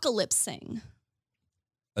 Apocalypsing.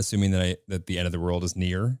 Assuming that the end of the world is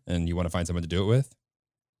near and you want to find someone to do it with.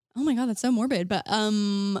 Oh my God, that's so morbid. But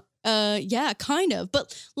yeah, kind of.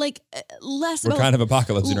 But like less. We're kind of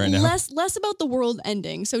apocalypsing right now. Less about the world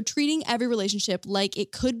ending. So treating every relationship like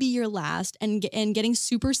it could be your last, and getting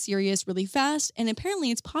super serious really fast. And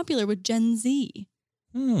apparently, it's popular with Gen Z.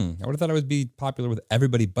 I would have thought it would be popular with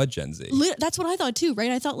everybody but Gen Z. That's what I thought too,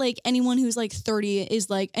 right? I thought like anyone who's like 30 is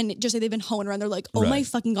like, and just say they've been hoeing around. They're like, oh my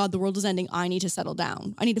fucking God, the world is ending. I need to settle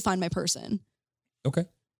down. I need to find my person. Okay.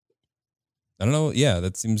 I don't know. Yeah,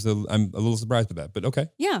 that seems. I'm a little surprised with that, but okay.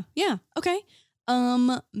 Yeah. Okay.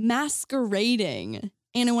 Masquerading,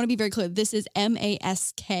 and I want to be very clear. This is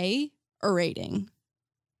MASK-erating.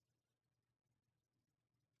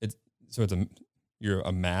 You're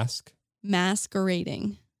a mask.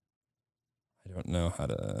 Masquerading. I don't know how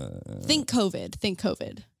to think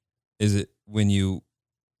COVID. Is it when you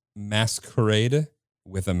masquerade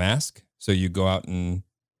with a mask? So you go out and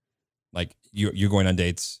like you're going on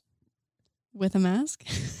dates. With a mask?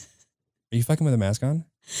 Are you fucking with a mask on?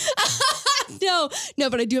 No,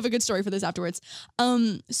 but I do have a good story for this afterwards.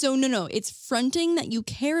 So no, it's fronting that you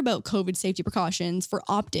care about COVID safety precautions for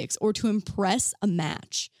optics or to impress a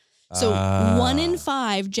match. So 1 in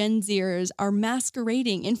 5 Gen Zers are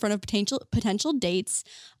masquerading in front of potential dates.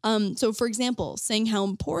 So for example, saying how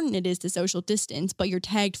important it is to social distance, but your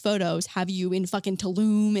tagged photos have you in fucking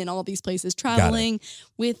Tulum and all these places traveling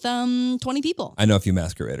with 20 people. I know a few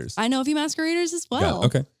masqueraders. I know a few masqueraders as well.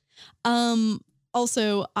 Okay.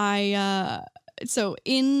 Also, so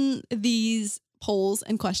in these polls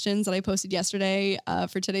and questions that I posted yesterday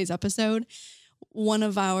for today's episode, one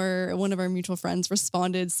of our mutual friends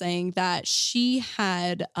responded saying that she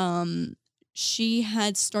had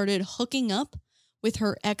started hooking up with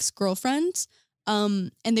her ex-girlfriends,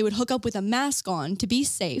 and they would hook up with a mask on to be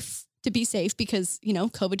safe because, you know,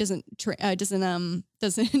 COVID doesn't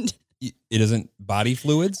It isn't body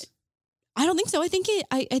fluids? I don't think so. I think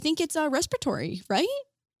it's respiratory, right?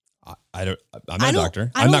 I'm not a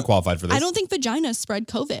doctor. I'm not qualified for this. I don't think vaginas spread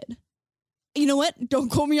COVID. You know what? Don't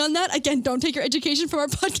quote me on that. Again, don't take your education from our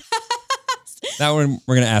podcast. That one,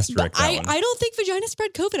 we're going to asterisk that one. I don't think vaginas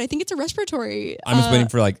spread COVID. I think it's a respiratory. I'm just waiting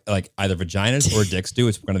for like either vaginas or dicks do.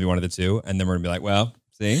 It's going to be one of the two. And then we're going to be like, well,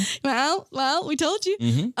 see? Well, we told you.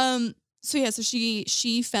 Mm-hmm. So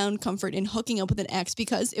she found comfort in hooking up with an ex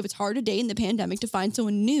because it was hard to date in the pandemic to find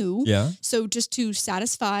someone new. Yeah. So just to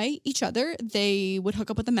satisfy each other, they would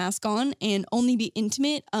hook up with a mask on and only be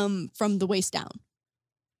intimate from the waist down.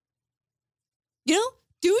 You know,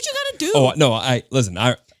 do what you gotta do. Oh no, I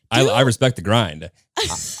respect the grind.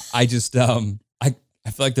 I just I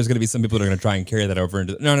feel like there's gonna be some people that are gonna try and carry that over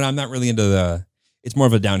into. No, I'm not really into the. It's more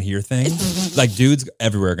of a down here thing. Like dudes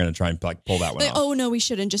everywhere are gonna try and like pull that one off. Oh no, we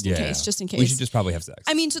shouldn't. Just in case. We should just probably have sex.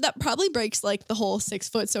 I mean, so that probably breaks like the whole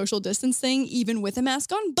 6-foot social distance thing, even with a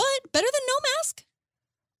mask on. But better than no mask.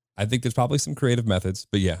 I think there's probably some creative methods,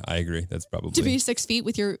 but yeah, I agree. That's probably to be 6 feet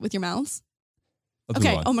with your mouths. Let's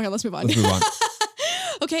move on. Oh my god, let's move on. Let's move on.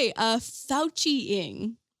 Okay,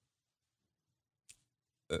 Fauci-ing.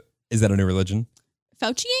 Is that a new religion?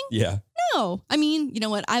 Fauci-ing? Yeah. No. I mean, you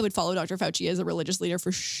know what? I would follow Dr. Fauci as a religious leader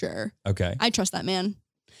for sure. Okay. I trust that man.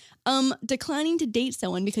 Declining to date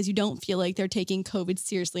someone because you don't feel like they're taking COVID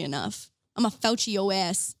seriously enough. I'm a Fauci your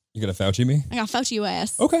ass. You gonna Fauci me? I got Fauci your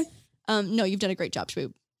ass. Okay. No, you've done a great job,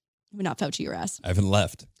 Shboop. We're not Fauci your ass. I haven't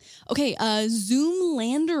left. Okay, Zoom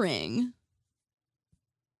landering.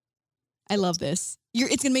 I love this.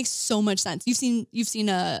 It's gonna make so much sense. You've seen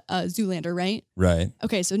a Zoolander, right? Right.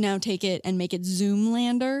 Okay, so now take it and make it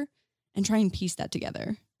Zoomlander and try and piece that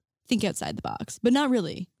together. Think outside the box, but not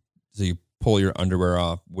really. So you pull your underwear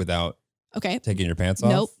off without taking your pants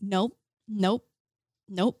off? Nope.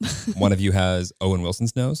 One of you has Owen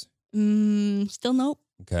Wilson's nose? Still nope.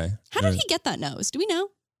 Okay. How did he get that nose? Do we know?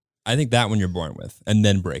 I think that one you're born with, and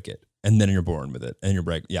then break it. And then you're born with it, and you're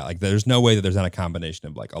break. Yeah, like there's no way that there's not a combination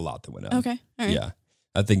of like a lot to win out. Okay, all right. Yeah,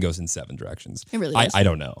 that thing goes in 7 directions. It really does. I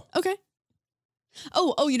don't know. Okay.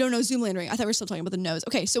 Oh, you don't know Zoomlandering. I thought we were still talking about the nose.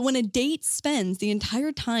 Okay, so when a date spends the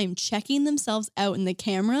entire time checking themselves out in the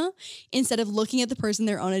camera instead of looking at the person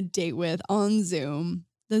they're on a date with on Zoom,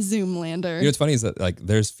 the Zoomlander. You know what's funny is that like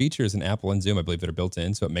there's features in Apple and Zoom, I believe, that are built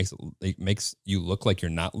in, so it makes you look like you're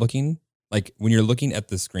not looking. Like when you're looking at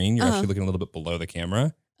the screen, you're actually looking a little bit below the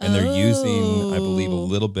camera. And they're using, I believe, a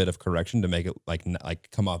little bit of correction to make it like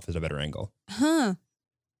come off at a better angle. Huh.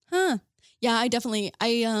 Yeah,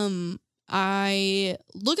 I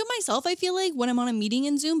look at myself, I feel like, when I'm on a meeting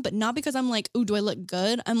in Zoom, but not because I'm like, oh, do I look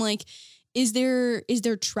good? I'm like, is there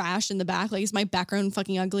trash in the back? Like, is my background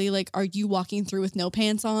fucking ugly? Like, are you walking through with no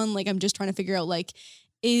pants on? Like, I'm just trying to figure out, like,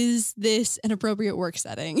 is this an appropriate work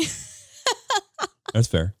setting? That's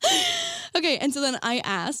fair. Okay, and so then I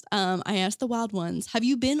asked the wild ones, have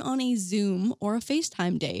you been on a Zoom or a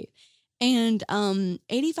FaceTime date? And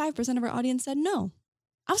 85% of our audience said no.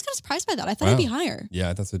 I was kind of surprised by that. I thought it'd be higher. Yeah,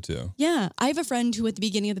 I thought so too. Yeah, I have a friend who at the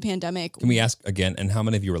beginning of the pandemic. Can we ask again, and how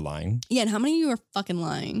many of you were lying? Yeah, and how many of you are fucking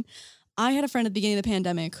lying? I had a friend at the beginning of the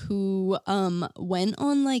pandemic who went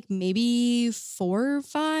on like maybe 4 or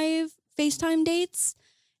 5 FaceTime dates.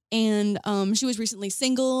 And she was recently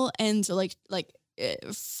single, and so like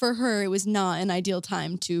for her, it was not an ideal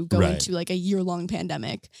time to go into like a year-long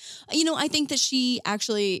pandemic. You know, I think that she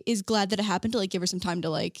actually is glad that it happened to like give her some time to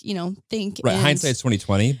like, you know, think. Right, hindsight's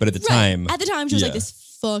 2020, but at the time she was like,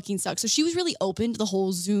 this fucking sucks. So she was really open to the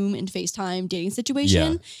whole Zoom and FaceTime dating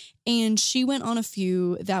situation. Yeah. And she went on a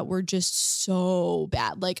few that were just so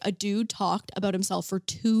bad. Like a dude talked about himself for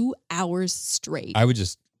 2 hours straight.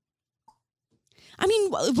 I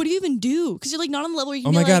mean, what do you even do? Because you're like not on the level where you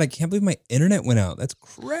can God, I can't believe my internet went out. That's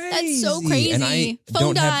crazy. That's so crazy. And I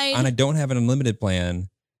Phone died. I don't have an unlimited plan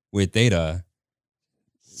with data.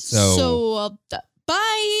 So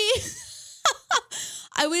bye.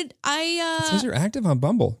 It says you're active on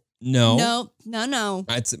Bumble. No. No.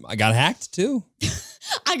 I got hacked too.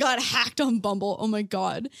 I got hacked on Bumble. Oh my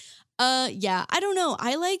God. Yeah, I don't know.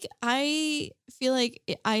 I feel like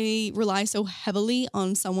I rely so heavily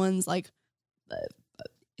on someone's like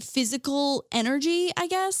physical energy, I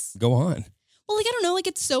guess. Go on. Well, like, I don't know. Like,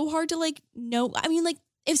 it's so hard to like know. I mean, like,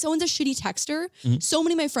 if someone's a shitty texter, so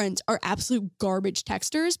many of my friends are absolute garbage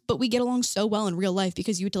texters, but we get along so well in real life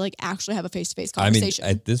because you have to like actually have a face-to-face conversation. I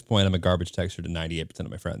mean, at this point, I'm a garbage texter to 98%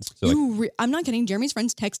 of my friends. So I'm not kidding. Jeremy's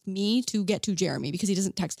friends text me to get to Jeremy because he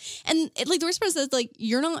doesn't text. And like the worst part is like,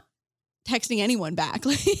 you're not texting anyone back.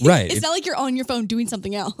 Like, right. It's not like you're on your phone doing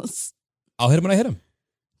something else. I'll hit them when I hit them.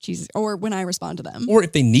 Jesus. Or when I respond to them. Or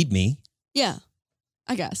if they need me. Yeah,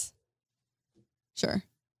 I guess. Sure.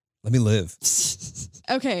 Let me live.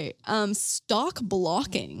 Okay. Stalk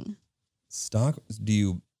blocking.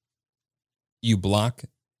 Do you block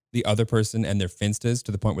the other person and their Finstas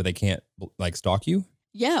to the point where they can't like stalk you?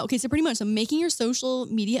 Yeah. Okay. So pretty much, making your social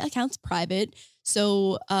media accounts private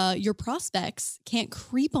so your prospects can't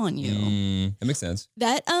creep on you. That makes sense.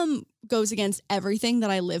 That goes against everything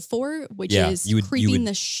that I live for, which is creeping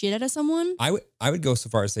the shit out of someone. I would go so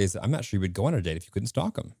far as to say that I'm not sure you would go on a date if you couldn't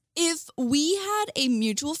stalk them. If we had a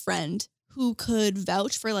mutual friend who could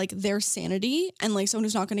vouch for like their sanity and like someone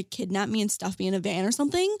who's not going to kidnap me and stuff me in a van or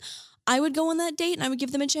something, I would go on that date and I would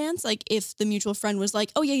give them a chance. Like if the mutual friend was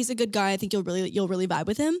like, oh yeah, he's a good guy, I think you'll really vibe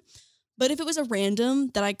with him. But if it was a random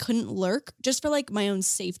that I couldn't lurk just for like my own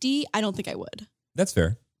safety, I don't think I would. That's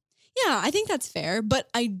fair. Yeah, I think that's fair. But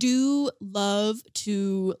I do love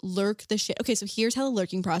to lurk the shit. Okay, so here's how the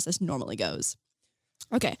lurking process normally goes.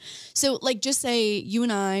 Okay, so like just say you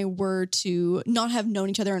and I were to not have known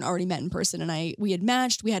each other and already met in person and we had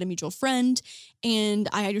matched, we had a mutual friend and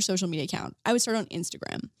I had your social media account. I would start on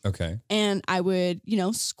Instagram. Okay. And I would,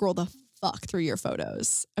 scroll the fuck through your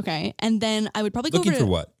photos. Okay. And then I would probably Looking go over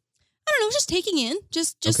for what? I don't know, just taking in,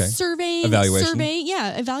 just Okay. surveying. Evaluation.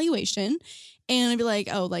 Evaluation. And I'd be like,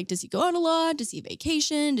 oh, like, does he go out a lot? Does he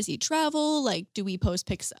vacation? Does he travel? Like, do we post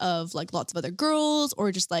pics of like lots of other girls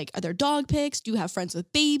or just like, are there dog pics? Do you have friends with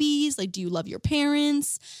babies? Like, do you love your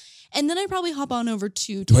parents? And then I'd probably hop on over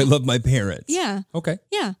to... Do I love my parents? Yeah. Okay.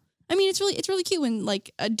 Yeah. I mean, it's really cute when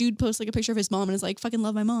like a dude posts like a picture of his mom and is like, fucking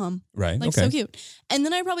love my mom. Right. Like okay. so cute. And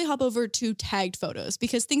then I probably hop over to tagged photos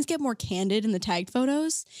because things get more candid in the tagged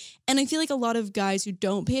photos. And I feel like a lot of guys who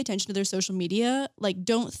don't pay attention to their social media, like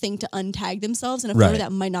don't think to untag themselves in a photo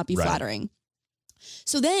that might not be flattering.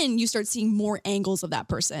 So then you start seeing more angles of that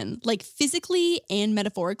person, like physically and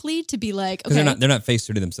metaphorically to be like, okay. They're not face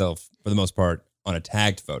tuning themselves for the most part on a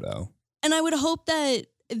tagged photo. And I would hope that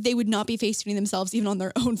they would not be face-tuning themselves even on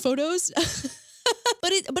their own photos.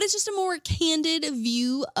 But it's just a more candid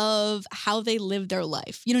view of how they live their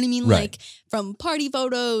life. You know what I mean? Right. Like from party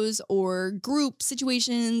photos or group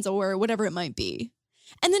situations or whatever it might be.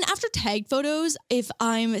 And then after tag photos, if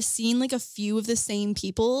I'm seeing like a few of the same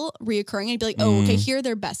people reoccurring, I'd be like, oh, okay, here are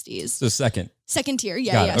their besties. So Second tier,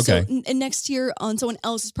 yeah. Got it, okay. So next tier on someone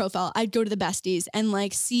else's profile, I'd go to the besties and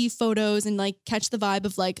like see photos and like catch the vibe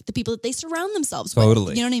of like the people that they surround themselves with.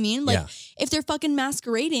 Totally. You know what I mean? Like Yeah. if they're fucking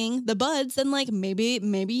masquerading the buds, then like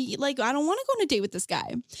maybe like I don't want to go on a date with this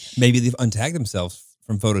guy. Maybe they've untagged themselves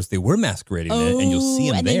from photos they were masquerading in, and you'll see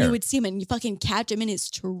him and there. then you would see him and you fucking catch him in his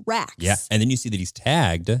tracks. Yeah, and then you see that he's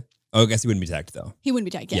tagged. Oh, I guess he wouldn't be tagged though. He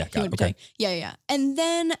wouldn't be tagged. Yeah, he wouldn't be tagged. Yeah. And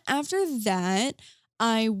then after that,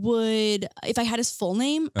 I would, if I had his full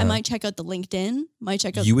name, I might check out the LinkedIn.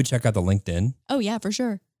 You would check out the LinkedIn? Oh yeah, for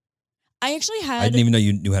sure. I didn't even know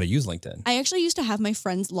you knew how to use LinkedIn. I actually used to have my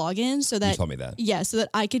friends log in so that you told me that. Yeah, so that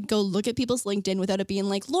I could go look at people's LinkedIn without it being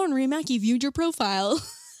like, Lauren Marie Mackey viewed your profile.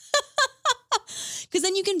 Because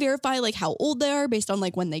then you can verify like how old they are based on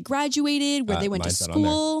like when they graduated, where they went to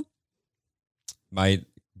school. My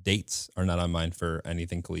dates are not on mine for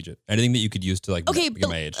anything collegiate. Anything that you could use to like get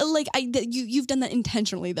my age. Like you've done that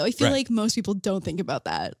intentionally though. I feel like most people don't think about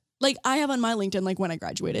that. Like I have on my LinkedIn like when I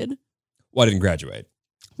graduated. Well, I didn't graduate.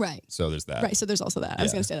 Right. So there's that. Right. So there's also that. I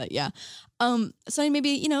was going to say that. Yeah. So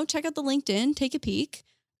maybe, check out the LinkedIn, take a peek.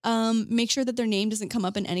 Make sure that their name doesn't come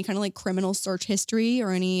up in any kind of like criminal search history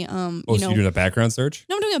or any, so you're doing a background search?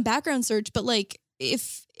 No, I'm doing a background search, but like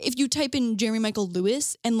if you type in Jeremy Michael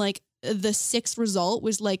Lewis and like the sixth result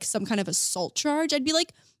was like some kind of assault charge, I'd be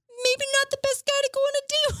like, maybe not the best guy to go on a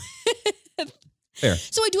date with. Fair.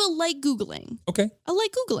 So I do a light Googling. Okay. A light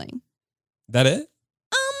Googling. That it?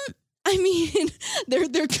 I mean,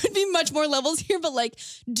 there could be much more levels here, but like,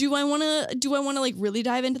 do I want to like really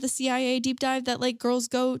dive into the CIA deep dive that like girls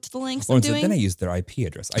go to the lengths of doing? Then I use their IP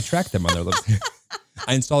address. I track them on their little.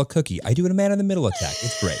 I install a cookie. I do a man in the middle attack.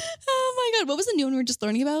 It's great. Oh my God. What was the new one we were just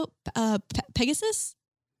learning about? Pegasus?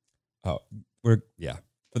 Oh, for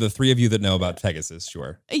the three of you that know about Pegasus,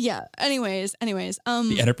 sure. Yeah. Anyways.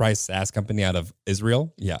 The enterprise SaaS company out of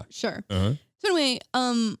Israel. Yeah. Sure. Uh-huh. So anyway,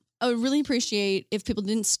 I would really appreciate if people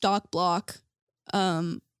didn't stock block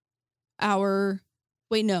hang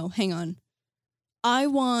on. I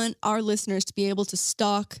want our listeners to be able to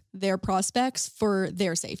stalk their prospects for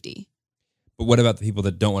their safety. But what about the people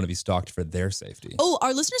that don't want to be stalked for their safety? Oh,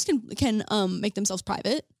 our listeners can make themselves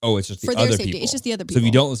private. Oh, it's just the for other their safety. people. It's just the other people. So if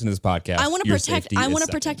you don't listen to this podcast, I want to protect. I want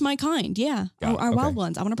to protect second. my kind. Yeah, Got it. our wild Okay.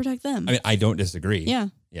 ones. I want to protect them. I mean, I don't disagree. Yeah.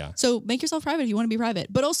 Yeah. So make yourself private if you want to be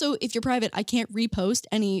private. But also, if you're private, I can't repost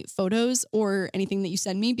any photos or anything that you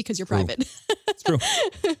send me because you're True. private. It's true.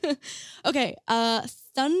 Okay.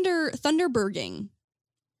 Thunderberging.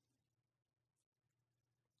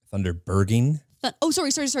 Thunderberging.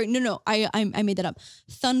 Sorry. No. I made that up.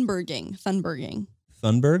 Thunberging.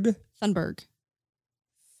 Thunberg. Thunberg.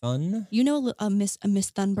 Thun. You know a Miss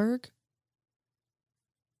Thunberg?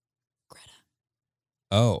 Greta.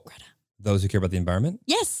 Oh. Greta. Those who care about the environment?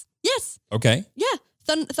 Yes. Okay. Yeah.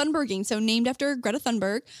 Thunberging. So named after Greta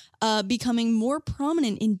Thunberg, becoming more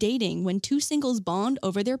prominent in dating when two singles bond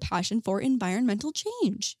over their passion for environmental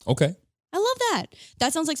change. Okay. I love that.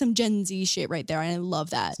 That sounds like some Gen Z shit right there. And I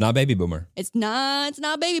love that. It's not baby boomer. It's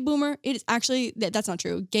not baby boomer. It is actually, that's not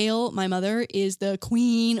true. Gail, my mother, is the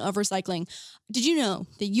queen of recycling. Did you know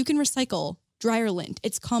that you can recycle dryer lint?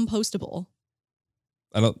 It's compostable.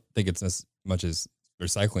 I don't think it's as much as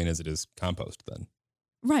recycling as it is compost then.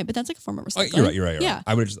 Right, but that's like a form of recycling. You're right. Yeah.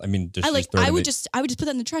 I would just I would just put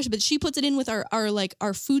that in the trash, but she puts it in with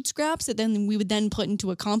our food scraps that then we would then put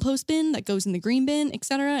into a compost bin that goes in the green bin,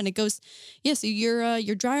 etc. And it goes, so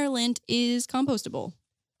your dryer lint is compostable.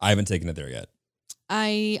 I haven't taken it there yet.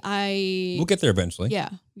 We'll get there eventually. Yeah.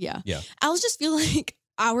 I just feel like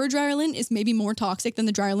our dryer lint is maybe more toxic than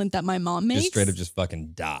the dryer lint that my mom makes. Just straight up just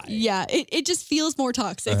fucking die. Yeah, it just feels more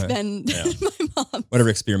toxic than my mom. Whatever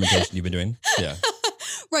experimentation you've been doing. Yeah.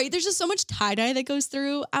 Right. There's just so much tie-dye that goes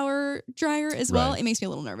through our dryer as well. Right. It makes me a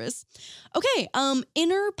little nervous. Okay.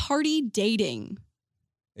 Inner party dating.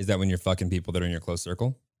 Is that when you're fucking people that are in your close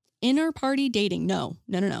circle? Inner party dating. No.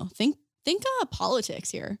 Think politics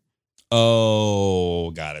here.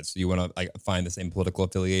 Oh, got it. So you want to find the same political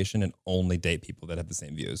affiliation and only date people that have the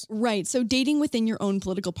same views. Right. So dating within your own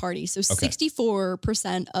political party. So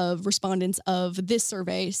 64% of respondents of this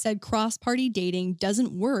survey said cross-party dating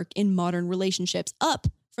doesn't work in modern relationships, up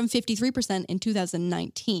from 53% in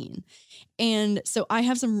 2019. And so I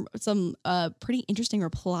have some pretty interesting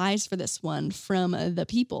replies for this one from the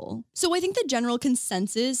people. So I think the general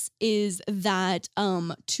consensus is that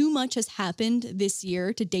too much has happened this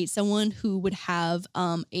year to date someone who would have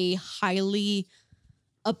a highly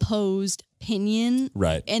opposed opinion.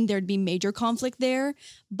 Right. And there'd be major conflict there.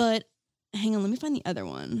 But hang on, let me find the other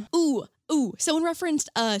one. Ooh. Someone referenced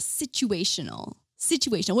situational,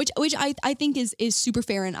 which I think is super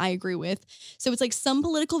fair and I agree with. So it's like some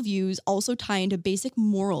political views also tie into basic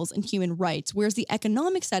morals and human rights, whereas the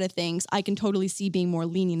economic side of things I can totally see being more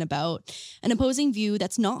lenient about. An opposing view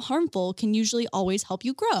that's not harmful can usually always help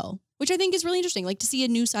you grow, which I think is really interesting, like to see a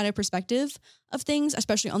new side of perspective of things,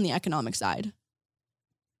 especially on the economic side.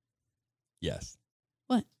 Yes.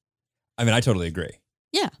 What? I mean, I totally agree.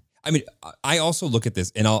 Yeah. I mean, I also look at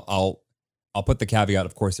this and I'll put the caveat,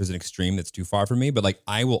 of course, there's an extreme that's too far for me, but like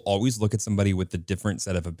I will always look at somebody with the different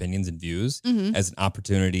set of opinions and views as an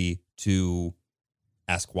opportunity to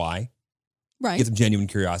ask why. Right. Get some genuine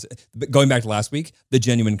curiosity. But going back to last week, the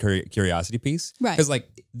genuine curiosity piece. Right. Because like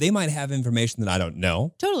they might have information that I don't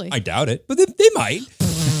know. Totally. I doubt it, but they might.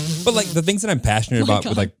 But like the things that I'm passionate about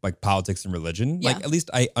with like politics and religion, like at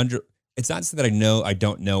least it's not so that I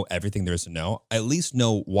don't know everything there is to know. I at least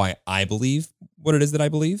know why I believe what it is that I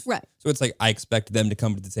believe. Right. So it's like I expect them to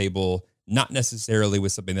come to the table, not necessarily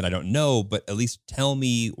with something that I don't know, but at least tell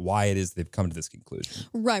me why it is they've come to this conclusion.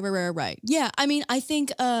 Right. Yeah. I mean, I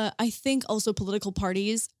think also political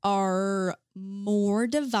parties are more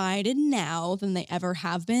divided now than they ever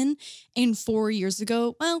have been. And 8 years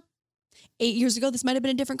ago, this might have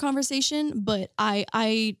been a different conversation, but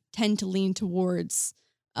I tend to lean towards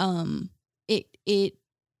it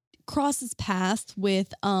crosses paths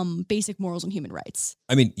with basic morals and human rights.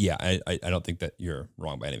 I mean, yeah, I don't think that you're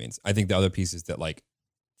wrong by any means. I think the other piece is that like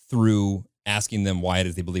through asking them why it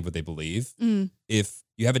is they believe what they believe, if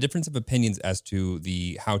you have a difference of opinions as to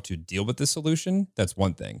the how to deal with the solution, that's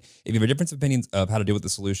one thing. If you have a difference of opinions of how to deal with the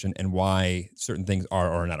solution and why certain things are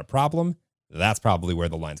or are not a problem, that's probably where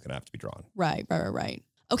the line's going to have to be drawn. Right.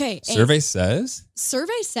 Okay. Survey says,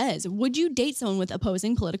 would you date someone with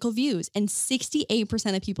opposing political views? And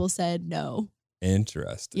 68% of people said no.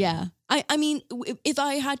 Interesting. Yeah. I mean, if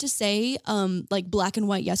I had to say like black and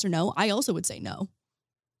white, yes or no, I also would say no.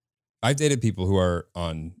 I've dated people who are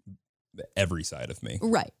on every side of me.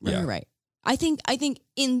 Right. Yeah. Right. I think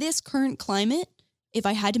in this current climate, if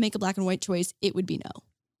I had to make a black and white choice, it would be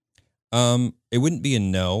no. It wouldn't be a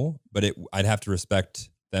no, but I'd have to respect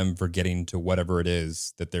them for getting to whatever it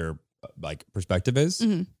is that their like perspective is.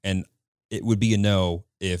 Mhm. And it would be a no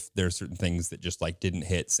if there's certain things that just like didn't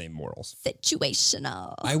hit same morals.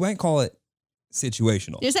 Situational. I won't call it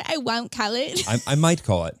situational. Is it? I won't call it I might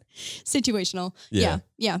call it. situational. Yeah.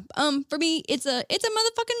 Yeah. For me, it's a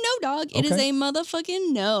motherfucking no, dog. It is Okay. a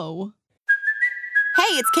motherfucking no.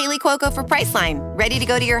 Hey, it's Kaylee Cuoco for Priceline. Ready to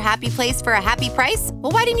go to your happy place for a happy price?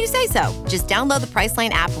 Well, why didn't you say so? Just download the Priceline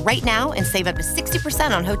app right now and save up to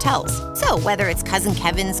 60% on hotels. So whether it's Cousin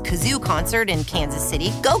Kevin's Kazoo Concert in Kansas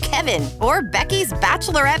City, go Kevin, or Becky's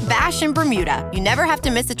Bachelorette Bash in Bermuda, you never have to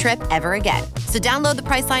miss a trip ever again. So download the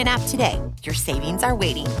Priceline app today. Your savings are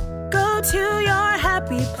waiting. Go to your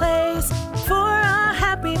happy place for a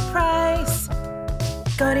happy price.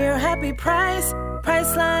 Go to your happy price,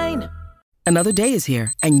 Priceline. Another day is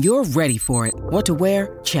here, and you're ready for it. What to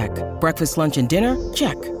wear? Check. Breakfast, lunch, and dinner?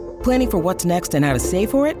 Check. Planning for what's next and how to save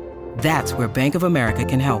for it? That's where Bank of America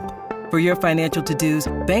can help. For your financial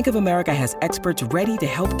to-dos, Bank of America has experts ready to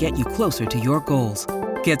help get you closer to your goals.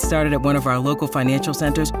 Get started at one of our local financial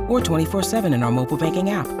centers or 24/7 in our mobile banking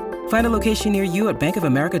app. Find a location near you at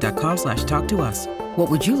bankofamerica.com/talktous. What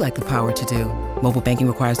would you like the power to do? Mobile banking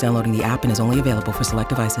requires downloading the app and is only available for select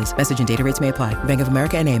devices. Message and data rates may apply. Bank of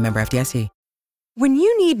America NA, member FDIC. When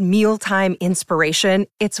you need mealtime inspiration,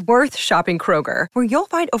 it's worth shopping Kroger, where you'll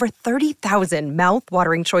find over 30,000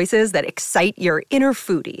 mouth-watering choices that excite your inner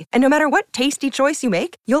foodie. And no matter what tasty choice you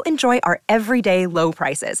make, you'll enjoy our everyday low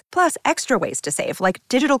prices, plus extra ways to save, like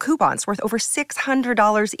digital coupons worth over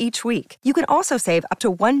 $600 each week. You can also save up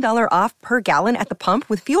to $1 off per gallon at the pump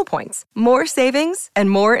with fuel points. More savings and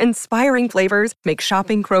more inspiring flavors make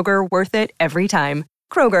shopping Kroger worth it every time.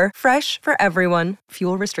 Kroger, fresh for everyone.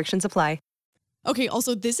 Fuel restrictions apply. Okay,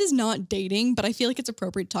 also, this is not dating, but I feel like it's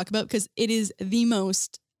appropriate to talk about because it is the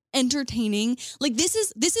most entertaining. Like, this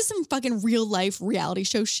is some fucking real life reality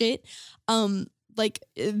show shit.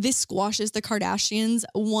 This squashes the Kardashians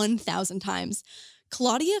 1,000 times.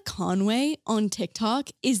 Claudia Conway on TikTok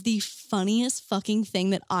is the funniest fucking thing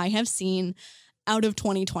that I have seen out of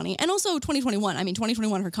 2020 and also 2021. I mean,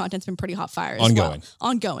 2021, her content's been pretty hot fire as well.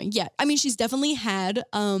 Ongoing. Yeah. I mean, she's definitely had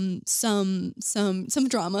some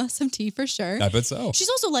drama, some tea for sure. I bet so. She's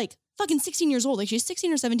also like fucking 16 years old. Like she's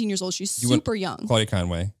 16 or 17 years old. She's super young. Claudia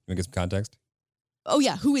Conway. You want to get some context? Oh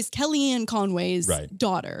yeah. Who is Kellyanne Conway's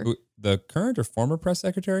daughter. The current or former press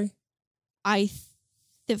secretary? I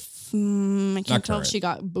can't tell if current. she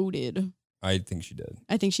got booted. I think she did.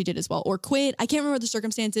 I think she did as well. Or quit. I can't remember the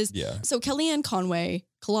circumstances. Yeah. So Kellyanne Conway,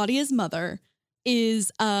 Claudia's mother,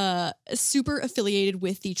 is super affiliated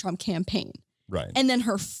with the Trump campaign. Right. And then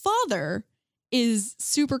her father is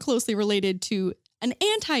super closely related to an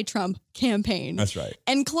anti-Trump campaign. That's right.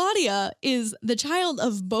 And Claudia is the child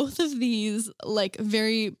of both of these like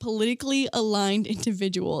very politically aligned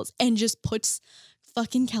individuals and just puts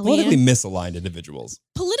fucking Kellyanne... Politically misaligned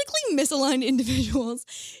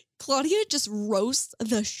individuals. Claudia just roasts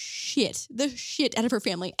the shit out of her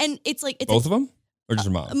family. And it's like... Both of them? Or just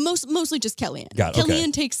her mom? Mostly just Kellyanne. Got it, okay.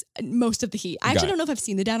 Kellyanne takes most of the heat. I actually don't know if I've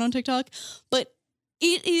seen the dad on TikTok, but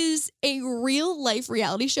it is a real life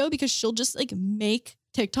reality show because she'll just like make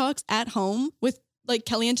TikToks at home with like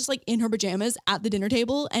Kellyanne just like in her pajamas at the dinner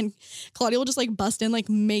table, and Claudia will just like bust in like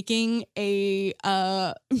making a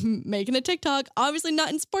TikTok, obviously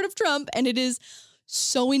not in support of Trump, and it is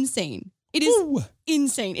so insane. It is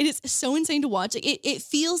insane. It is so insane to watch. It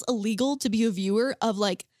feels illegal to be a viewer of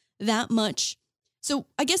like that much. So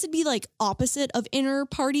I guess it'd be like opposite of inner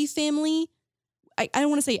party family. I don't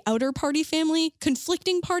want to say outer party family,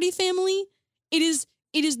 conflicting party family. It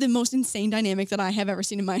is the most insane dynamic that I have ever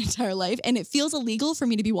seen in my entire life. And it feels illegal for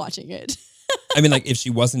me to be watching it. I mean, like if she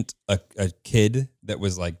wasn't a kid that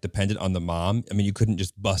was like dependent on the mom, I mean, you couldn't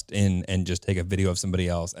just bust in and just take a video of somebody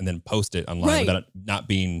else and then post it online without it not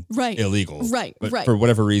being illegal. Right. But for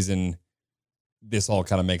whatever reason, this all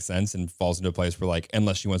kind of makes sense and falls into a place where like,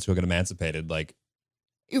 unless she wants to get emancipated, like.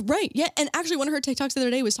 Right. Yeah. And actually one of her TikToks the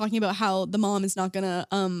other day was talking about how the mom is not going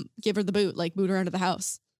to give her the boot, like boot her out of the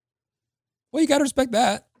house. Well, you got to respect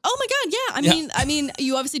that. Oh my God, yeah. I mean,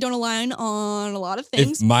 you obviously don't align on a lot of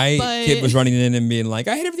things. If my kid was running in and being like,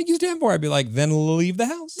 I hate everything you stand for, I'd be like, then leave the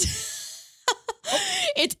house.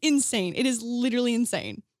 It's insane. It is literally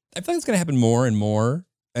insane. I feel like it's going to happen more and more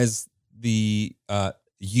as the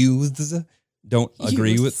youths don't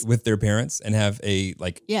agree with their parents and have a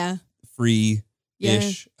like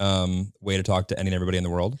free-ish way to talk to any and everybody in the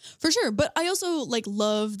world. For sure. But I also like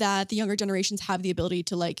love that the younger generations have the ability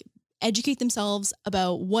to like educate themselves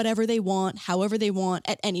about whatever they want, however they want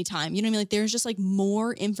at any time. You know what I mean? Like there's just like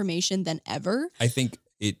more information than ever. I think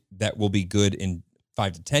that will be good in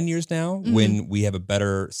 5 to 10 years now when we have a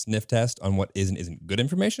better sniff test on what is and isn't good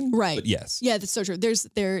information. Right. But yes. Yeah, that's so true.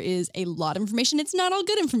 There is a lot of information. It's not all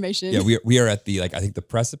good information. Yeah, we are at the like I think the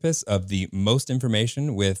precipice of the most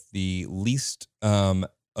information with the least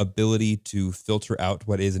ability to filter out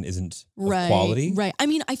what is and isn't of quality. Right. I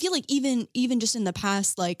mean, I feel like even just in the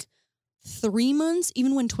past like 3 months,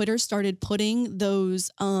 even when Twitter started putting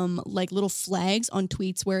those like little flags on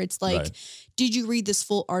tweets where it's like, did you read this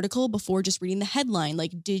full article before just reading the headline?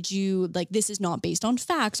 Like, did you like this is not based on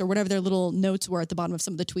facts or whatever their little notes were at the bottom of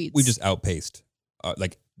some of the tweets? We just outpaced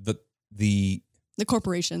like the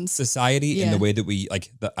corporations, society in the way that we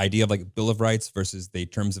like the idea of like Bill of Rights versus the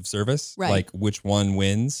terms of service, like which one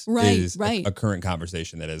wins is a current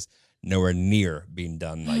conversation that is nowhere near being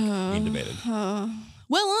done, like being debated.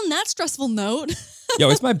 Well, on that stressful note. Yo,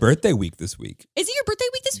 it's my birthday week this week. Is it your birthday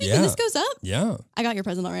week this week when this goes up? Yeah. I got your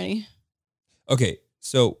present already. Okay,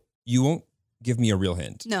 so you won't give me a real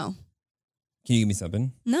hint. No. Can you give me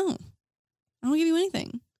something? No. I don't give you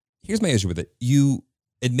anything. Here's my issue with it. You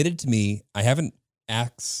admitted to me I haven't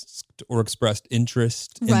asked or expressed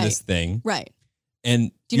interest in this thing. Right.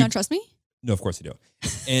 And do you not trust me? No, of course you do.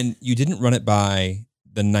 And you didn't run it by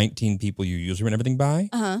the 19 people you usually run everything by.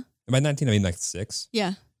 Uh-huh. And by 19, I mean like 6.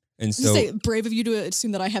 Yeah. And so brave of you to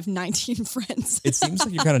assume that I have 19 friends. It seems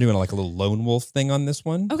like you're kind of doing like a little lone wolf thing on this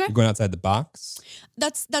one. Okay. You're going outside the box.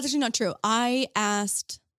 That's actually not true. I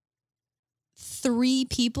asked 3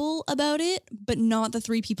 people about it, but not the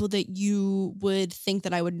 3 people that you would think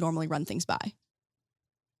that I would normally run things by.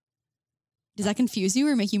 Does that confuse you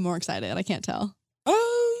or make you more excited? I can't tell.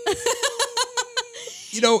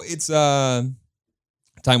 You know, it's time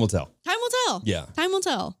will tell. Time will tell. Yeah. Time will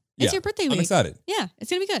tell. It's your birthday week. I'm excited. Yeah,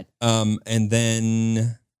 it's going to be good. And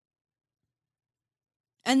then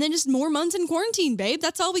just more months in quarantine, babe.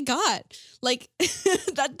 That's all we got. Like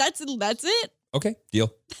that's it. Okay,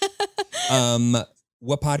 deal.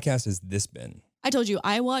 What podcast has this been? I told you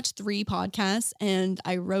I watch 3 podcasts and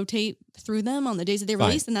I rotate through them on the days that they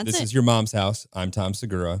release, and that's it. This is Your Mom's House. I'm Tom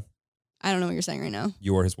Segura. I don't know what you're saying right now.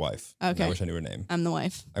 You're his wife. Okay. I wish I knew her name. I'm the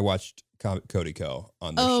wife. I watched Cody Co.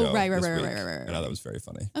 on the show. Right. And I thought it was very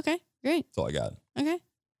funny. Okay, great. That's all I got. Okay.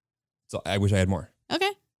 So I wish I had more.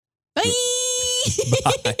 Okay. Bye.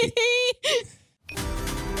 Bye.